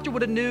the doctor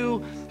would have knew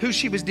who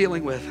she was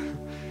dealing with,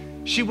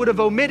 she would have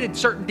omitted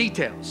certain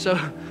details. So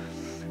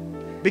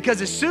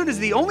because as soon as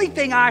the only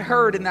thing I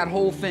heard in that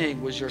whole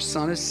thing was your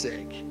son is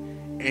sick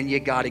and you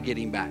got to get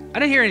him back. I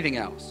didn't hear anything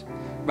else,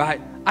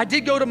 right? I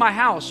did go to my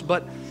house,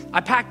 but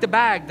I packed a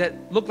bag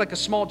that looked like a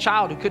small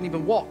child who couldn't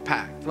even walk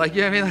packed. Like,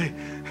 you know what I mean?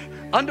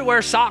 Like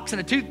underwear, socks, and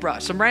a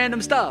toothbrush, some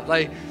random stuff.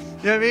 Like,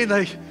 you know what I mean?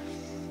 Like,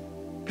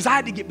 because I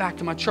had to get back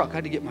to my truck. I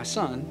had to get my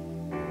son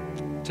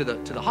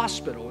to the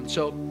hospital. And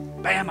so,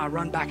 bam, I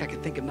run back. I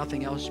could think of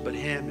nothing else but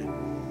him.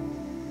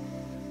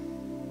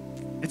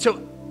 And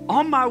so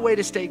on my way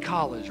to State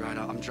College, right,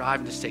 I'm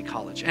driving to State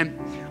College. And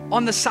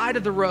on the side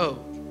of the road,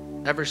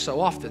 ever so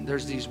often,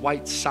 there's these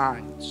white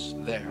signs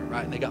there,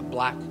 right? And they got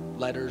black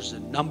letters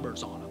and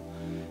numbers on them.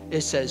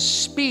 It says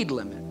speed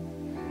limit,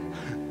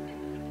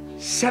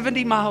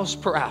 70 miles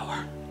per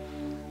hour.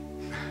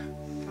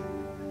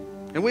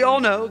 And we all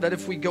know that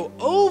if we go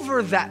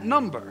over that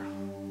number,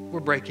 we're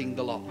breaking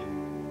the law.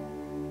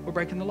 We're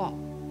breaking the law.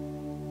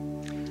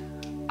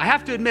 I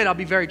have to admit, I'll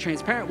be very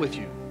transparent with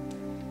you.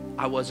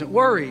 I wasn't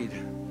worried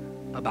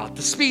about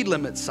the speed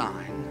limit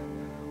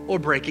sign or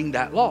breaking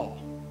that law.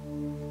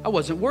 I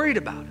wasn't worried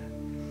about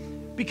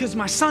it because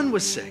my son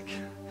was sick.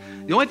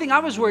 The only thing I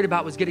was worried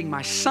about was getting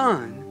my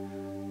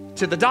son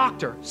to the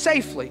doctor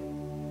safely,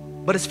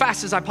 but as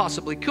fast as I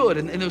possibly could.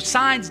 And those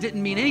signs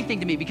didn't mean anything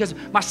to me because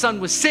my son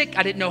was sick.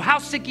 I didn't know how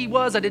sick he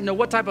was. I didn't know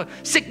what type of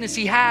sickness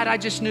he had. I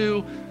just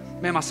knew,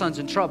 man, my son's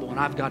in trouble and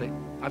I've got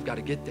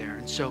to get there.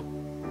 And so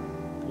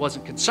I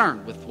wasn't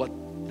concerned with what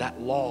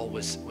that law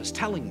was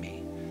telling me.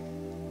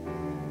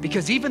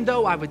 Because even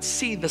though I would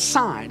see the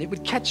sign, it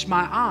would catch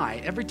my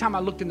eye. Every time I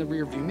looked in the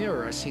rearview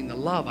mirror, I seen the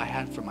love I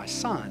had for my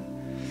son.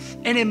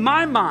 And in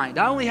my mind,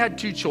 I only had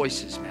two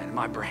choices, man, in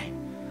my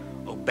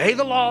brain. Obey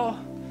the law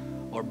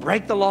or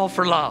break the law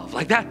for love.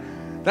 Like that.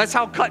 That's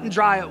how cut and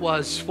dry it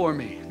was for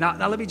me. Now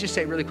let me just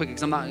say really quick,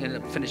 because I'm not going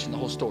to finish the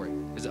whole story,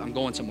 because I'm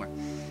going somewhere.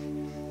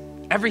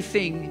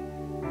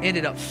 Everything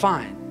ended up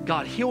fine.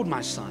 God healed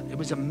my son. It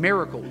was a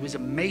miracle. It was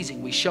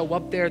amazing. We show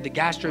up there, the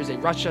gastros, they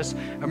rush us,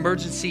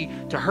 emergency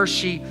to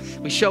Hershey.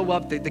 We show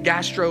up, the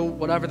gastro,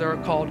 whatever they're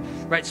called,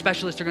 right?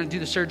 Specialists are going to do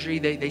the surgery.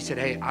 They said,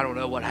 hey, I don't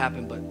know what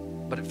happened,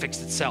 but it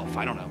fixed itself.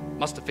 I don't know.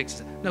 Must have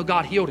fixed it. No,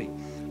 God healed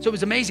him. So it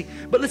was amazing.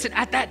 But listen,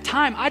 at that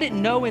time, I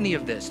didn't know any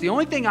of this. The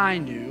only thing I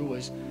knew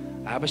was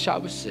Abishai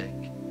was sick.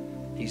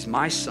 He's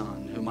my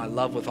son, whom I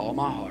love with all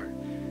my heart,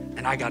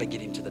 and I got to get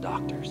him to the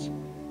doctors.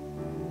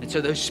 And so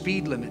those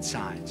speed limit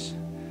signs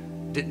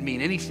didn't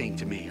mean anything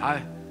to me.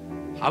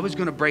 I was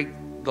going to break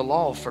the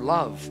law for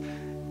love.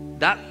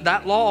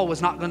 That law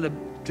was not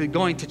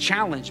going to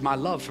challenge my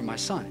love for my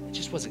son. It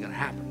just wasn't going to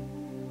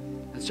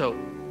happen. And so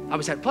I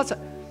was happy. Plus,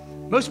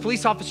 most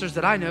police officers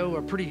that I know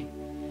are pretty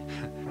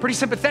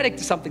sympathetic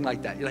to something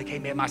like that. You're like, hey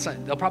man, my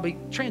son, they'll probably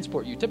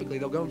transport you. Typically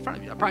they'll go in front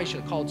of you. I probably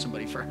should have called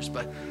somebody first,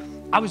 but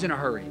I was in a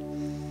hurry.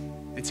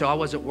 And so I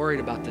wasn't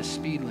worried about the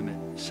speed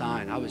limit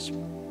sign. I was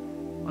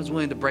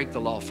willing to break the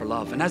law for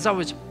love. And as I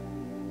was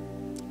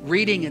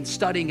reading and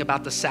studying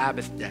about the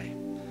Sabbath day,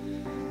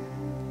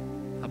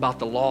 about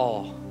the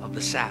law of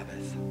the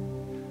Sabbath,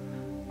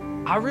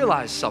 I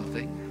realized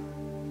something,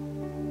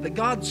 that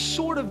God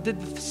sort of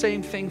did the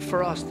same thing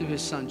for us through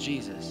his son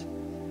Jesus.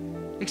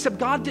 Except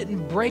God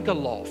didn't break a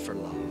law for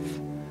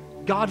love.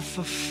 God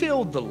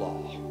fulfilled the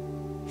law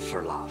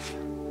for love.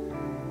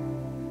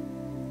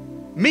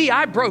 Me,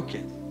 I broke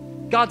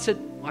it. God said,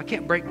 well, I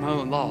can't break my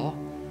own law,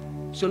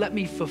 so let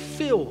me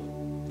fulfill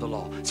the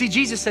law. See,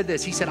 Jesus said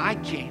this. He said, I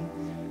came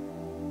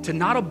to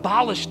not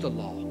abolish the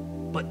law,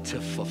 but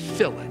to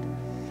fulfill it.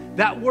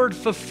 That word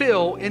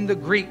fulfill in the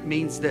Greek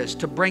means this,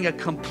 to bring a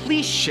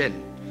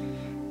completion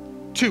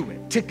to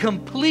it, to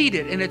complete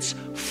it in its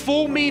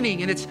full meaning,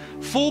 in its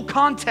full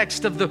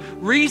context of the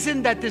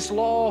reason that this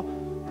law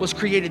was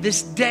created,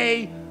 this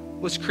day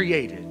was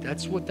created.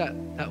 That's what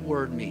that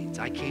word means.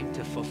 I came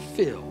to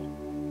fulfill,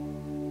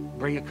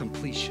 bring a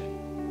completion.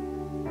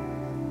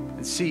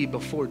 And see,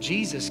 before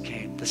Jesus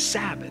came, the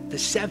Sabbath, the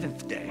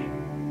seventh day,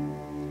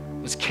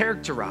 was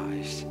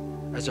characterized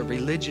as a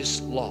religious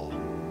law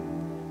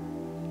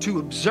to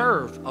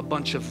observe a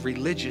bunch of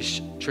religious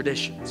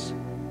traditions.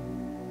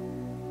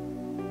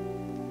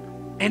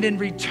 And in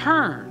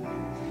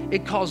return,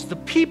 it caused the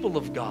people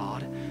of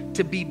God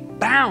to be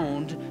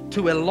bound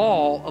to a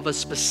law of a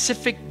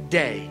specific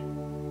day.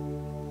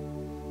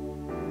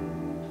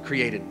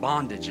 Created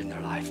bondage in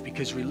their life,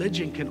 because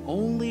religion can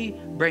only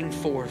bring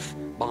forth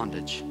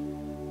bondage.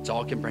 It's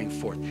all it can bring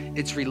forth.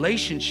 It's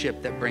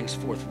relationship that brings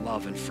forth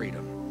love and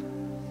freedom.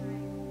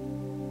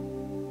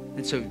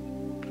 And so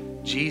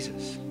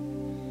Jesus,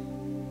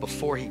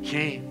 before he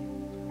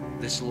came,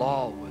 this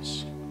law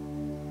was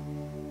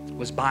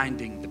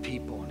binding the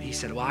people. And he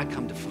said, well, I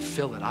come to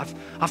fulfill it.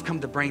 I've come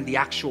to bring the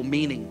actual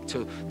meaning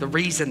to the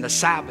reason the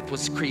Sabbath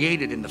was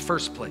created in the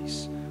first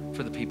place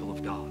for the people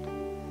of God.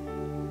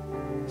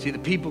 See, the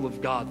people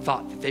of God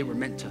thought that they were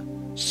meant to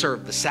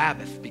serve the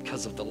Sabbath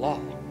because of the law.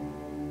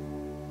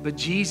 But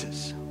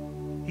Jesus,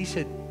 he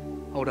said,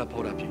 hold up.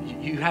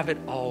 You have it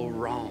all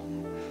wrong.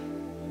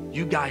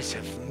 You guys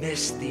have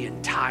missed the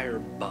entire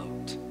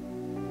boat.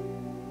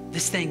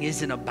 This thing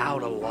isn't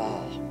about a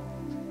law.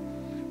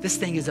 This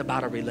thing is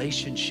about a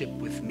relationship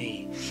with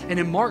me. And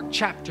in Mark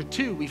chapter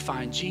 2, we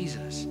find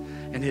Jesus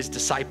and his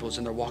disciples,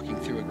 and they're walking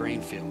through a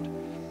grain field.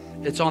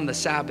 It's on the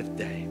Sabbath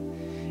day.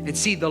 And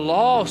see, the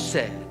law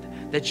said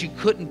that you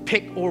couldn't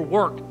pick or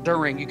work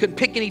you couldn't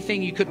pick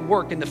anything, you couldn't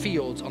work in the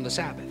fields on the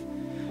Sabbath.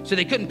 So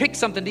they couldn't pick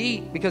something to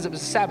eat because it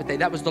was a Sabbath day.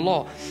 That was the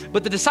law.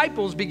 But the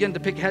disciples begin to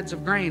pick heads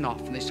of grain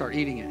off and they start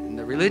eating it. And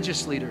the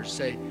religious leaders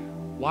say,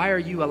 why are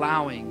you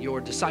allowing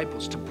your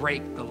disciples to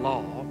break the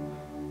law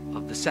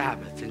of the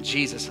Sabbath? And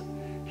Jesus,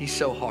 he's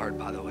so hard,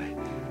 by the way.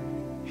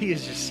 He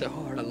is just so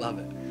hard. I love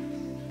it.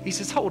 He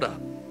says, hold up.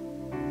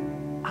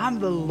 I'm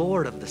the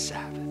Lord of the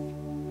Sabbath.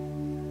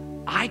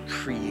 I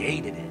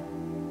created it.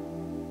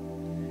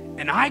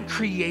 And I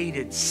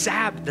created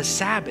the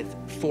Sabbath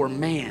for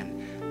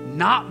man,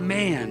 not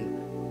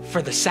man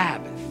for the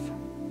Sabbath.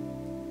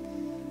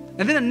 And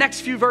then the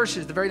next few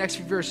verses, the very next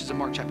few verses of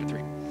Mark chapter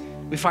 3,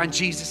 we find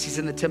Jesus. He's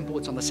in the temple.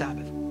 It's on the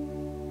Sabbath.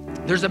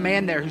 There's a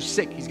man there who's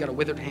sick. He's got a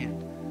withered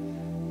hand.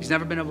 He's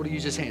never been able to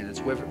use his hand.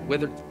 It's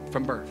withered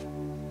from birth.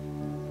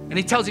 And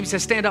he tells him, he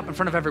says, stand up in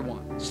front of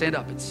everyone. Stand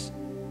up. It's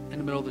in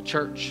the middle of the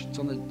church. It's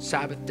on the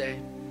Sabbath day.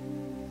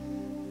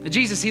 And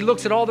Jesus, he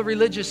looks at all the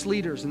religious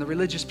leaders and the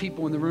religious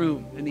people in the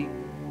room.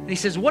 And he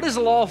says, what is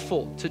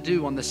lawful to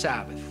do on the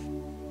Sabbath?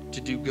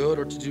 To do good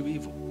or to do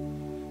evil?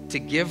 To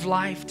give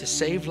life, to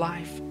save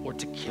life, or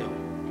to kill?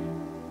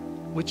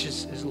 Which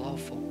is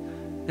lawful?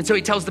 And so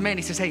he tells the man,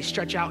 he says, hey,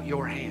 stretch out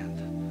your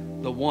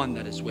hand, the one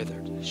that is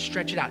withered.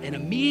 Stretch it out. And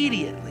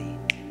immediately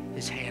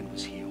his hand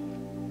was healed.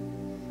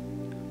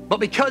 But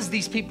because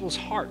these people's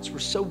hearts were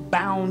so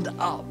bound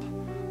up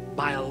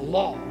by a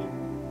law,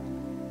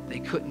 they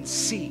couldn't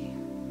see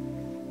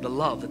the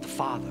love that the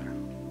Father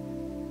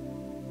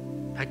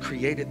had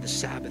created the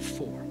Sabbath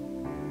for.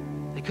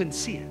 They couldn't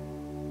see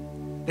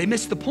it. They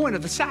missed the point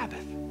of the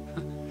Sabbath.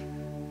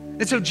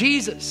 And so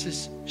Jesus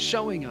is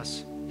showing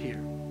us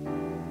here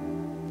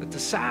that the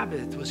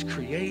Sabbath was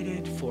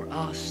created for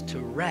us to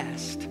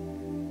rest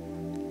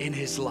in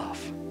his love.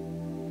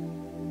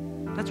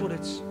 That's what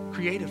it's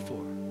created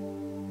for.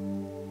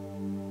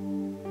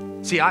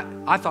 See,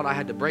 I thought I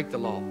had to break the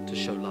law to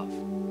show love,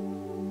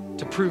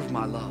 to prove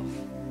my love.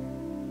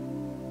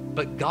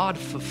 But God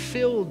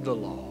fulfilled the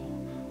law,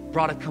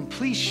 brought a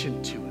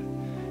completion to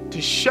it,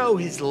 to show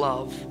his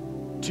love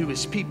to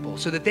his people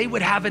so that they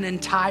would have an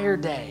entire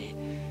day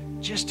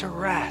just to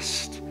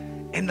rest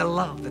in the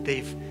love that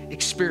they've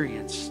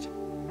experienced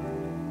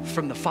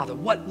from the Father.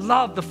 What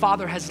love the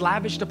Father has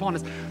lavished upon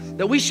us,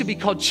 that we should be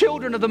called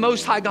children of the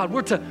Most High God.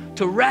 We're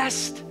to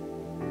rest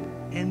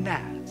in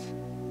that,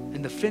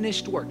 in the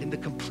finished work, in the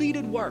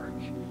completed work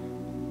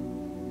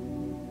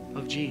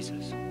of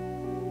Jesus.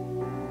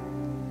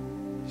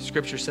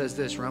 Scripture says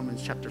this,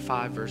 Romans chapter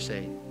 5, verse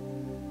 8.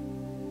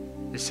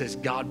 It says,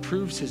 God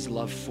proves his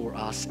love for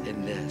us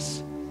in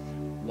this.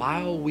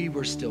 While we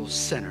were still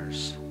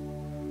sinners,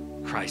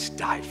 Christ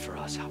died for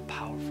us. How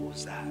powerful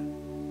is that?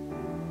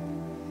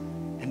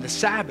 And the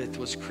Sabbath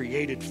was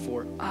created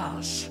for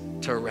us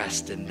to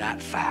rest in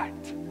that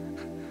fact.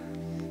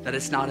 That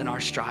it's not in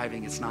our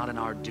striving, it's not in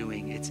our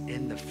doing, it's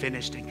in the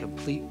finished and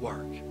complete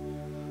work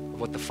of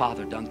what the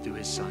Father done through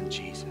his Son,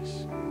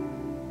 Jesus.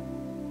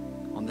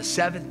 On the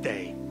seventh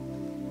day,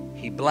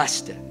 he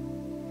blessed it.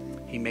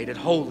 He made it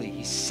holy.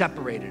 He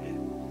separated it.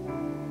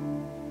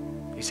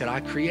 He said,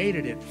 I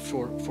created it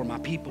for my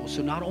people.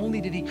 So not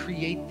only did he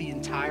create the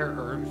entire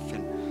earth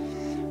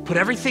and put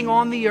everything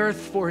on the earth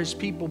for his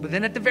people, but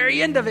then at the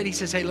very end of it, he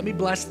says, hey, let me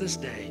bless this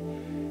day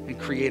and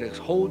create a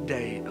whole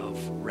day of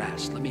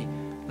rest. Let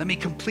me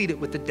complete it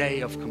with the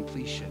day of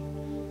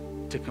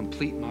completion to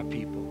complete my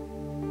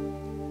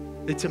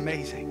people. It's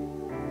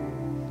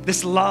amazing.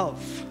 This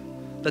love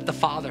that the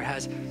Father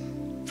has.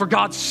 For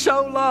God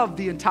so loved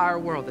the entire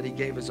world that he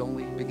gave his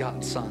only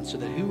begotten Son, so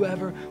that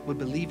whoever would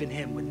believe in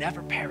him would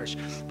never perish,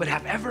 but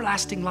have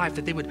everlasting life,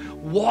 that they would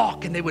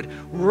walk and they would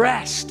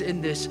rest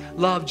in this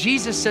love.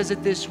 Jesus says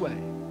it this way,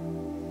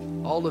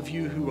 all of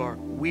you who are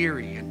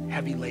weary and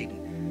heavy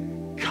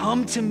laden,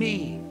 come to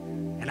me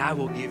and I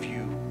will give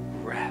you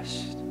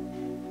rest.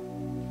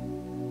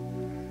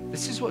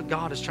 This is what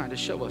God is trying to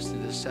show us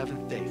through the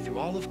seventh day, through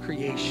all of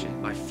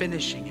creation, by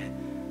finishing it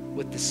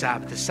with the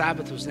Sabbath. The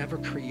Sabbath was never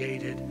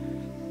created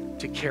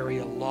to carry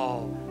a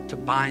law, to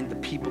bind the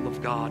people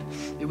of God.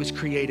 It was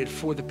created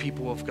for the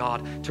people of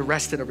God to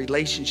rest in a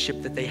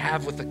relationship that they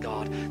have with a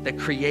God that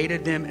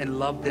created them and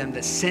loved them,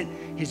 that sent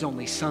his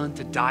only Son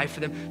to die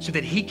for them so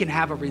that he can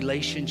have a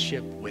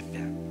relationship with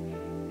them.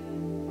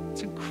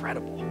 It's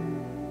incredible.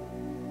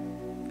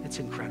 It's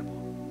incredible.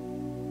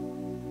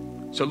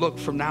 So look,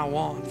 from now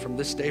on, from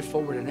this day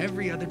forward and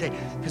every other day,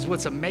 because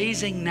what's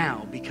amazing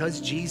now, because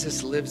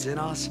Jesus lives in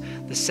us,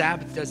 the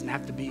Sabbath doesn't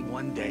have to be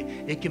one day.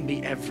 It can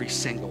be every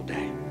single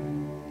day.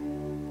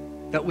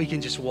 That we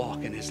can just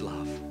walk in his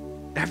love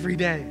every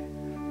day.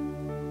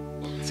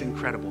 It's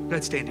incredible. Go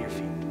ahead, stand to your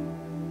feet.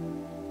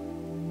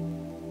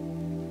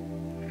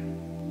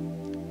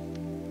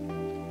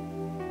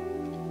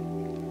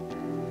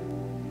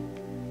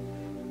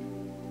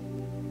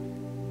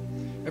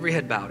 Every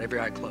head bowed, every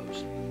eye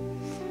closed.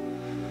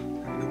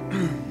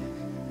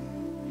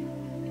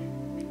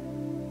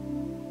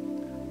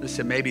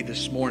 Listen, maybe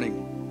this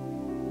morning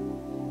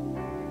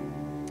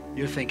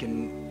you're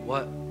thinking,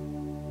 what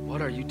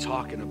are you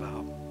talking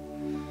about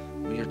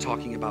when you're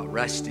talking about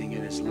resting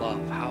in his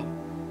love?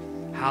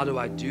 How do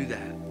I do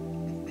that?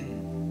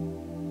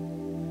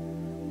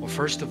 Well,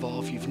 first of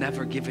all, if you've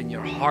never given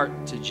your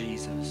heart to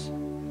Jesus,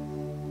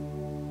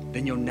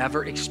 then you'll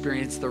never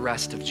experience the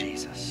rest of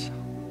Jesus.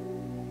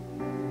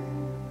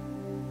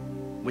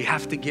 We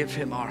have to give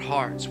him our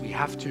hearts. We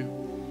have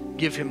to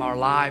give him our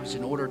lives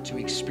in order to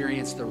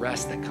experience the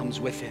rest that comes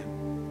with him.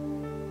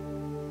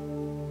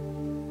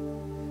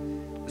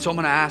 So I'm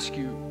going to ask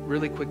you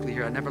really quickly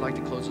here. I never like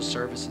to close a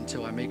service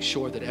until I make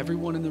sure that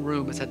everyone in the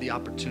room has had the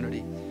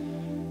opportunity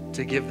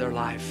to give their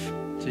life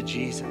to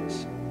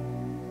Jesus.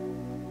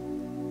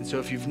 And so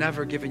if you've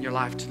never given your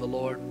life to the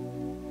Lord,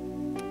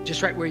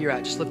 just right where you're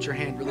at, just lift your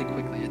hand really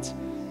quickly. It's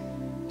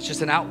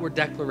just an outward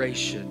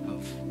declaration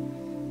of,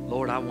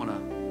 Lord, I want to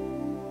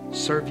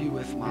serve you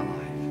with my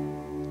life.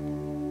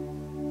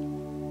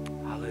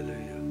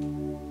 Hallelujah.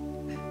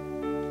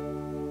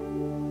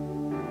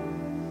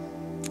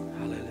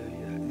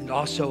 Hallelujah. And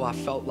also I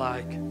felt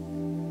like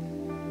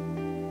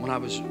when I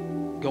was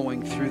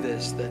going through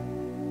this that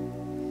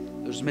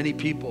there's many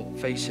people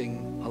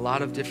facing a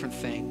lot of different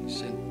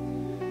things, and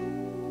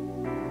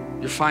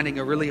you're finding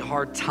a really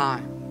hard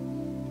time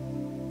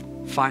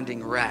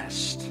finding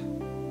rest.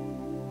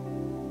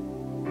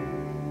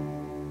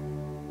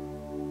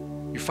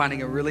 You're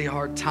finding a really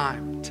hard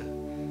time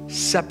to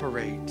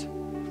separate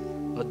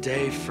a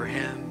day for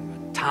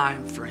him, a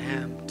time for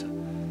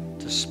him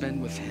to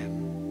spend with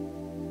him.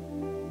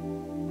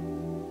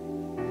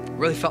 I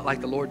really felt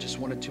like the Lord just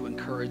wanted to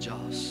encourage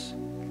us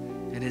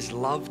in his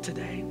love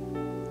today,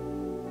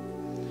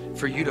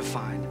 for you to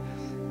find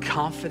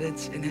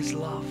confidence in his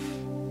love,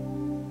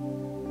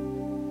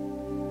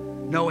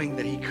 knowing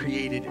that he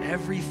created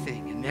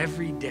everything and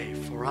every day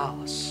for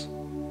us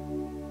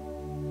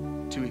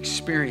to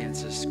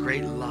experience this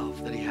great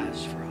love that he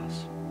has for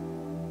us.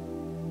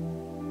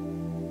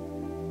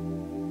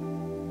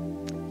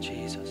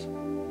 Jesus.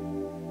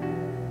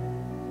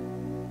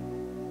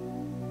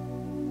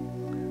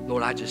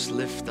 Lord, I just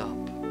lift up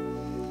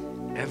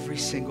every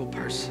single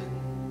person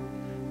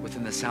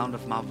within the sound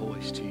of my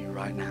voice to you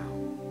right now.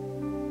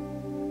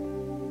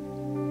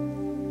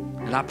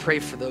 And I pray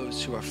for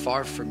those who are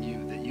far from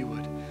you, that you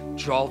would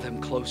draw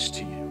them close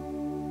to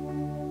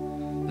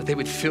you, that they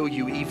would feel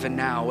you even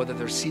now, whether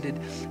they're seated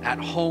at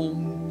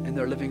home in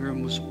their living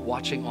rooms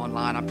watching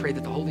online. I pray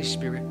that the Holy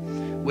Spirit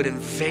would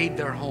invade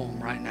their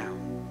home right now,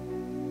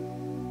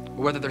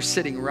 or whether they're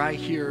sitting right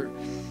here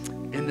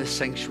in this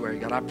sanctuary.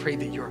 God, I pray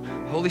that your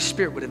Holy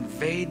Spirit would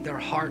invade their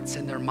hearts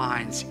and their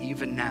minds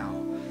even now.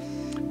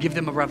 Give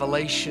them a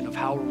revelation of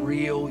how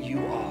real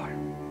you are,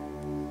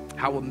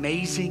 how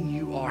amazing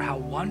you are, how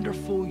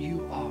wonderful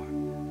you are,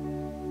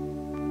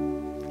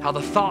 how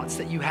the thoughts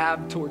that you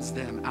have towards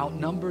them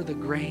outnumber the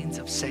grains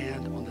of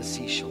sand on the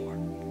seashore.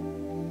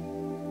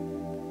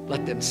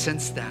 Let them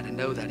sense that and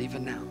know that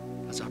even now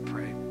as I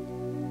pray.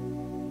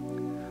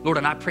 Lord,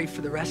 and I pray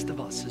for the rest of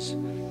us as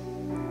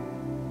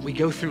we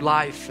go through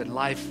life, and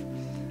life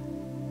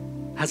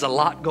has a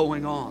lot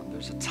going on.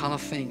 There's a ton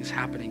of things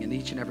happening in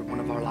each and every one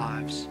of our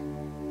lives.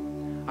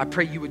 I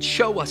pray you would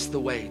show us the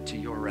way to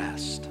your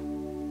rest.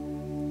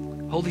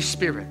 Holy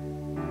Spirit,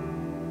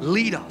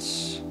 lead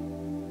us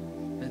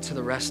into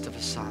the rest of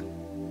the Son.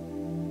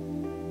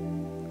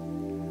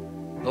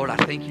 Lord, I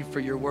thank you for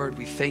your word.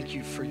 We thank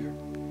you for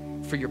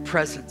your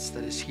presence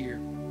that is here.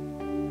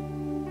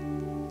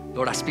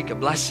 Lord, I speak a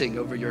blessing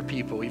over your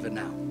people even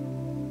now.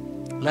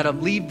 Let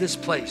them leave this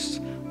place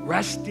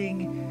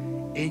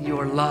resting in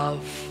your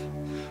love,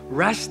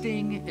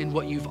 resting in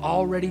what you've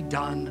already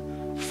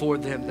done for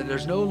them, that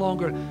there's no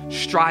longer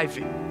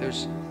striving.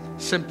 There's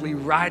simply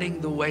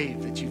riding the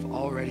wave that you've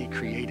already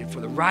created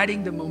for them,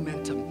 riding the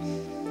momentum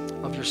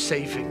of your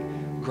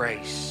saving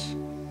grace,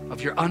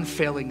 of your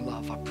unfailing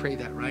love. I pray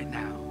that right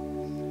now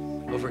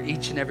over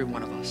each and every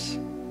one of us.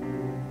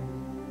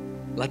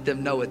 Let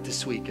them know it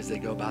this week as they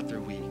go about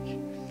their week.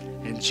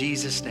 In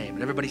Jesus' name.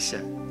 And everybody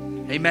said,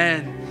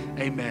 amen,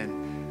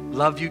 amen.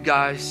 Love you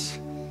guys.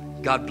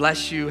 God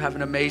bless you. Have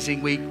an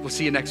amazing week. We'll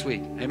see you next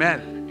week.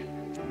 Amen.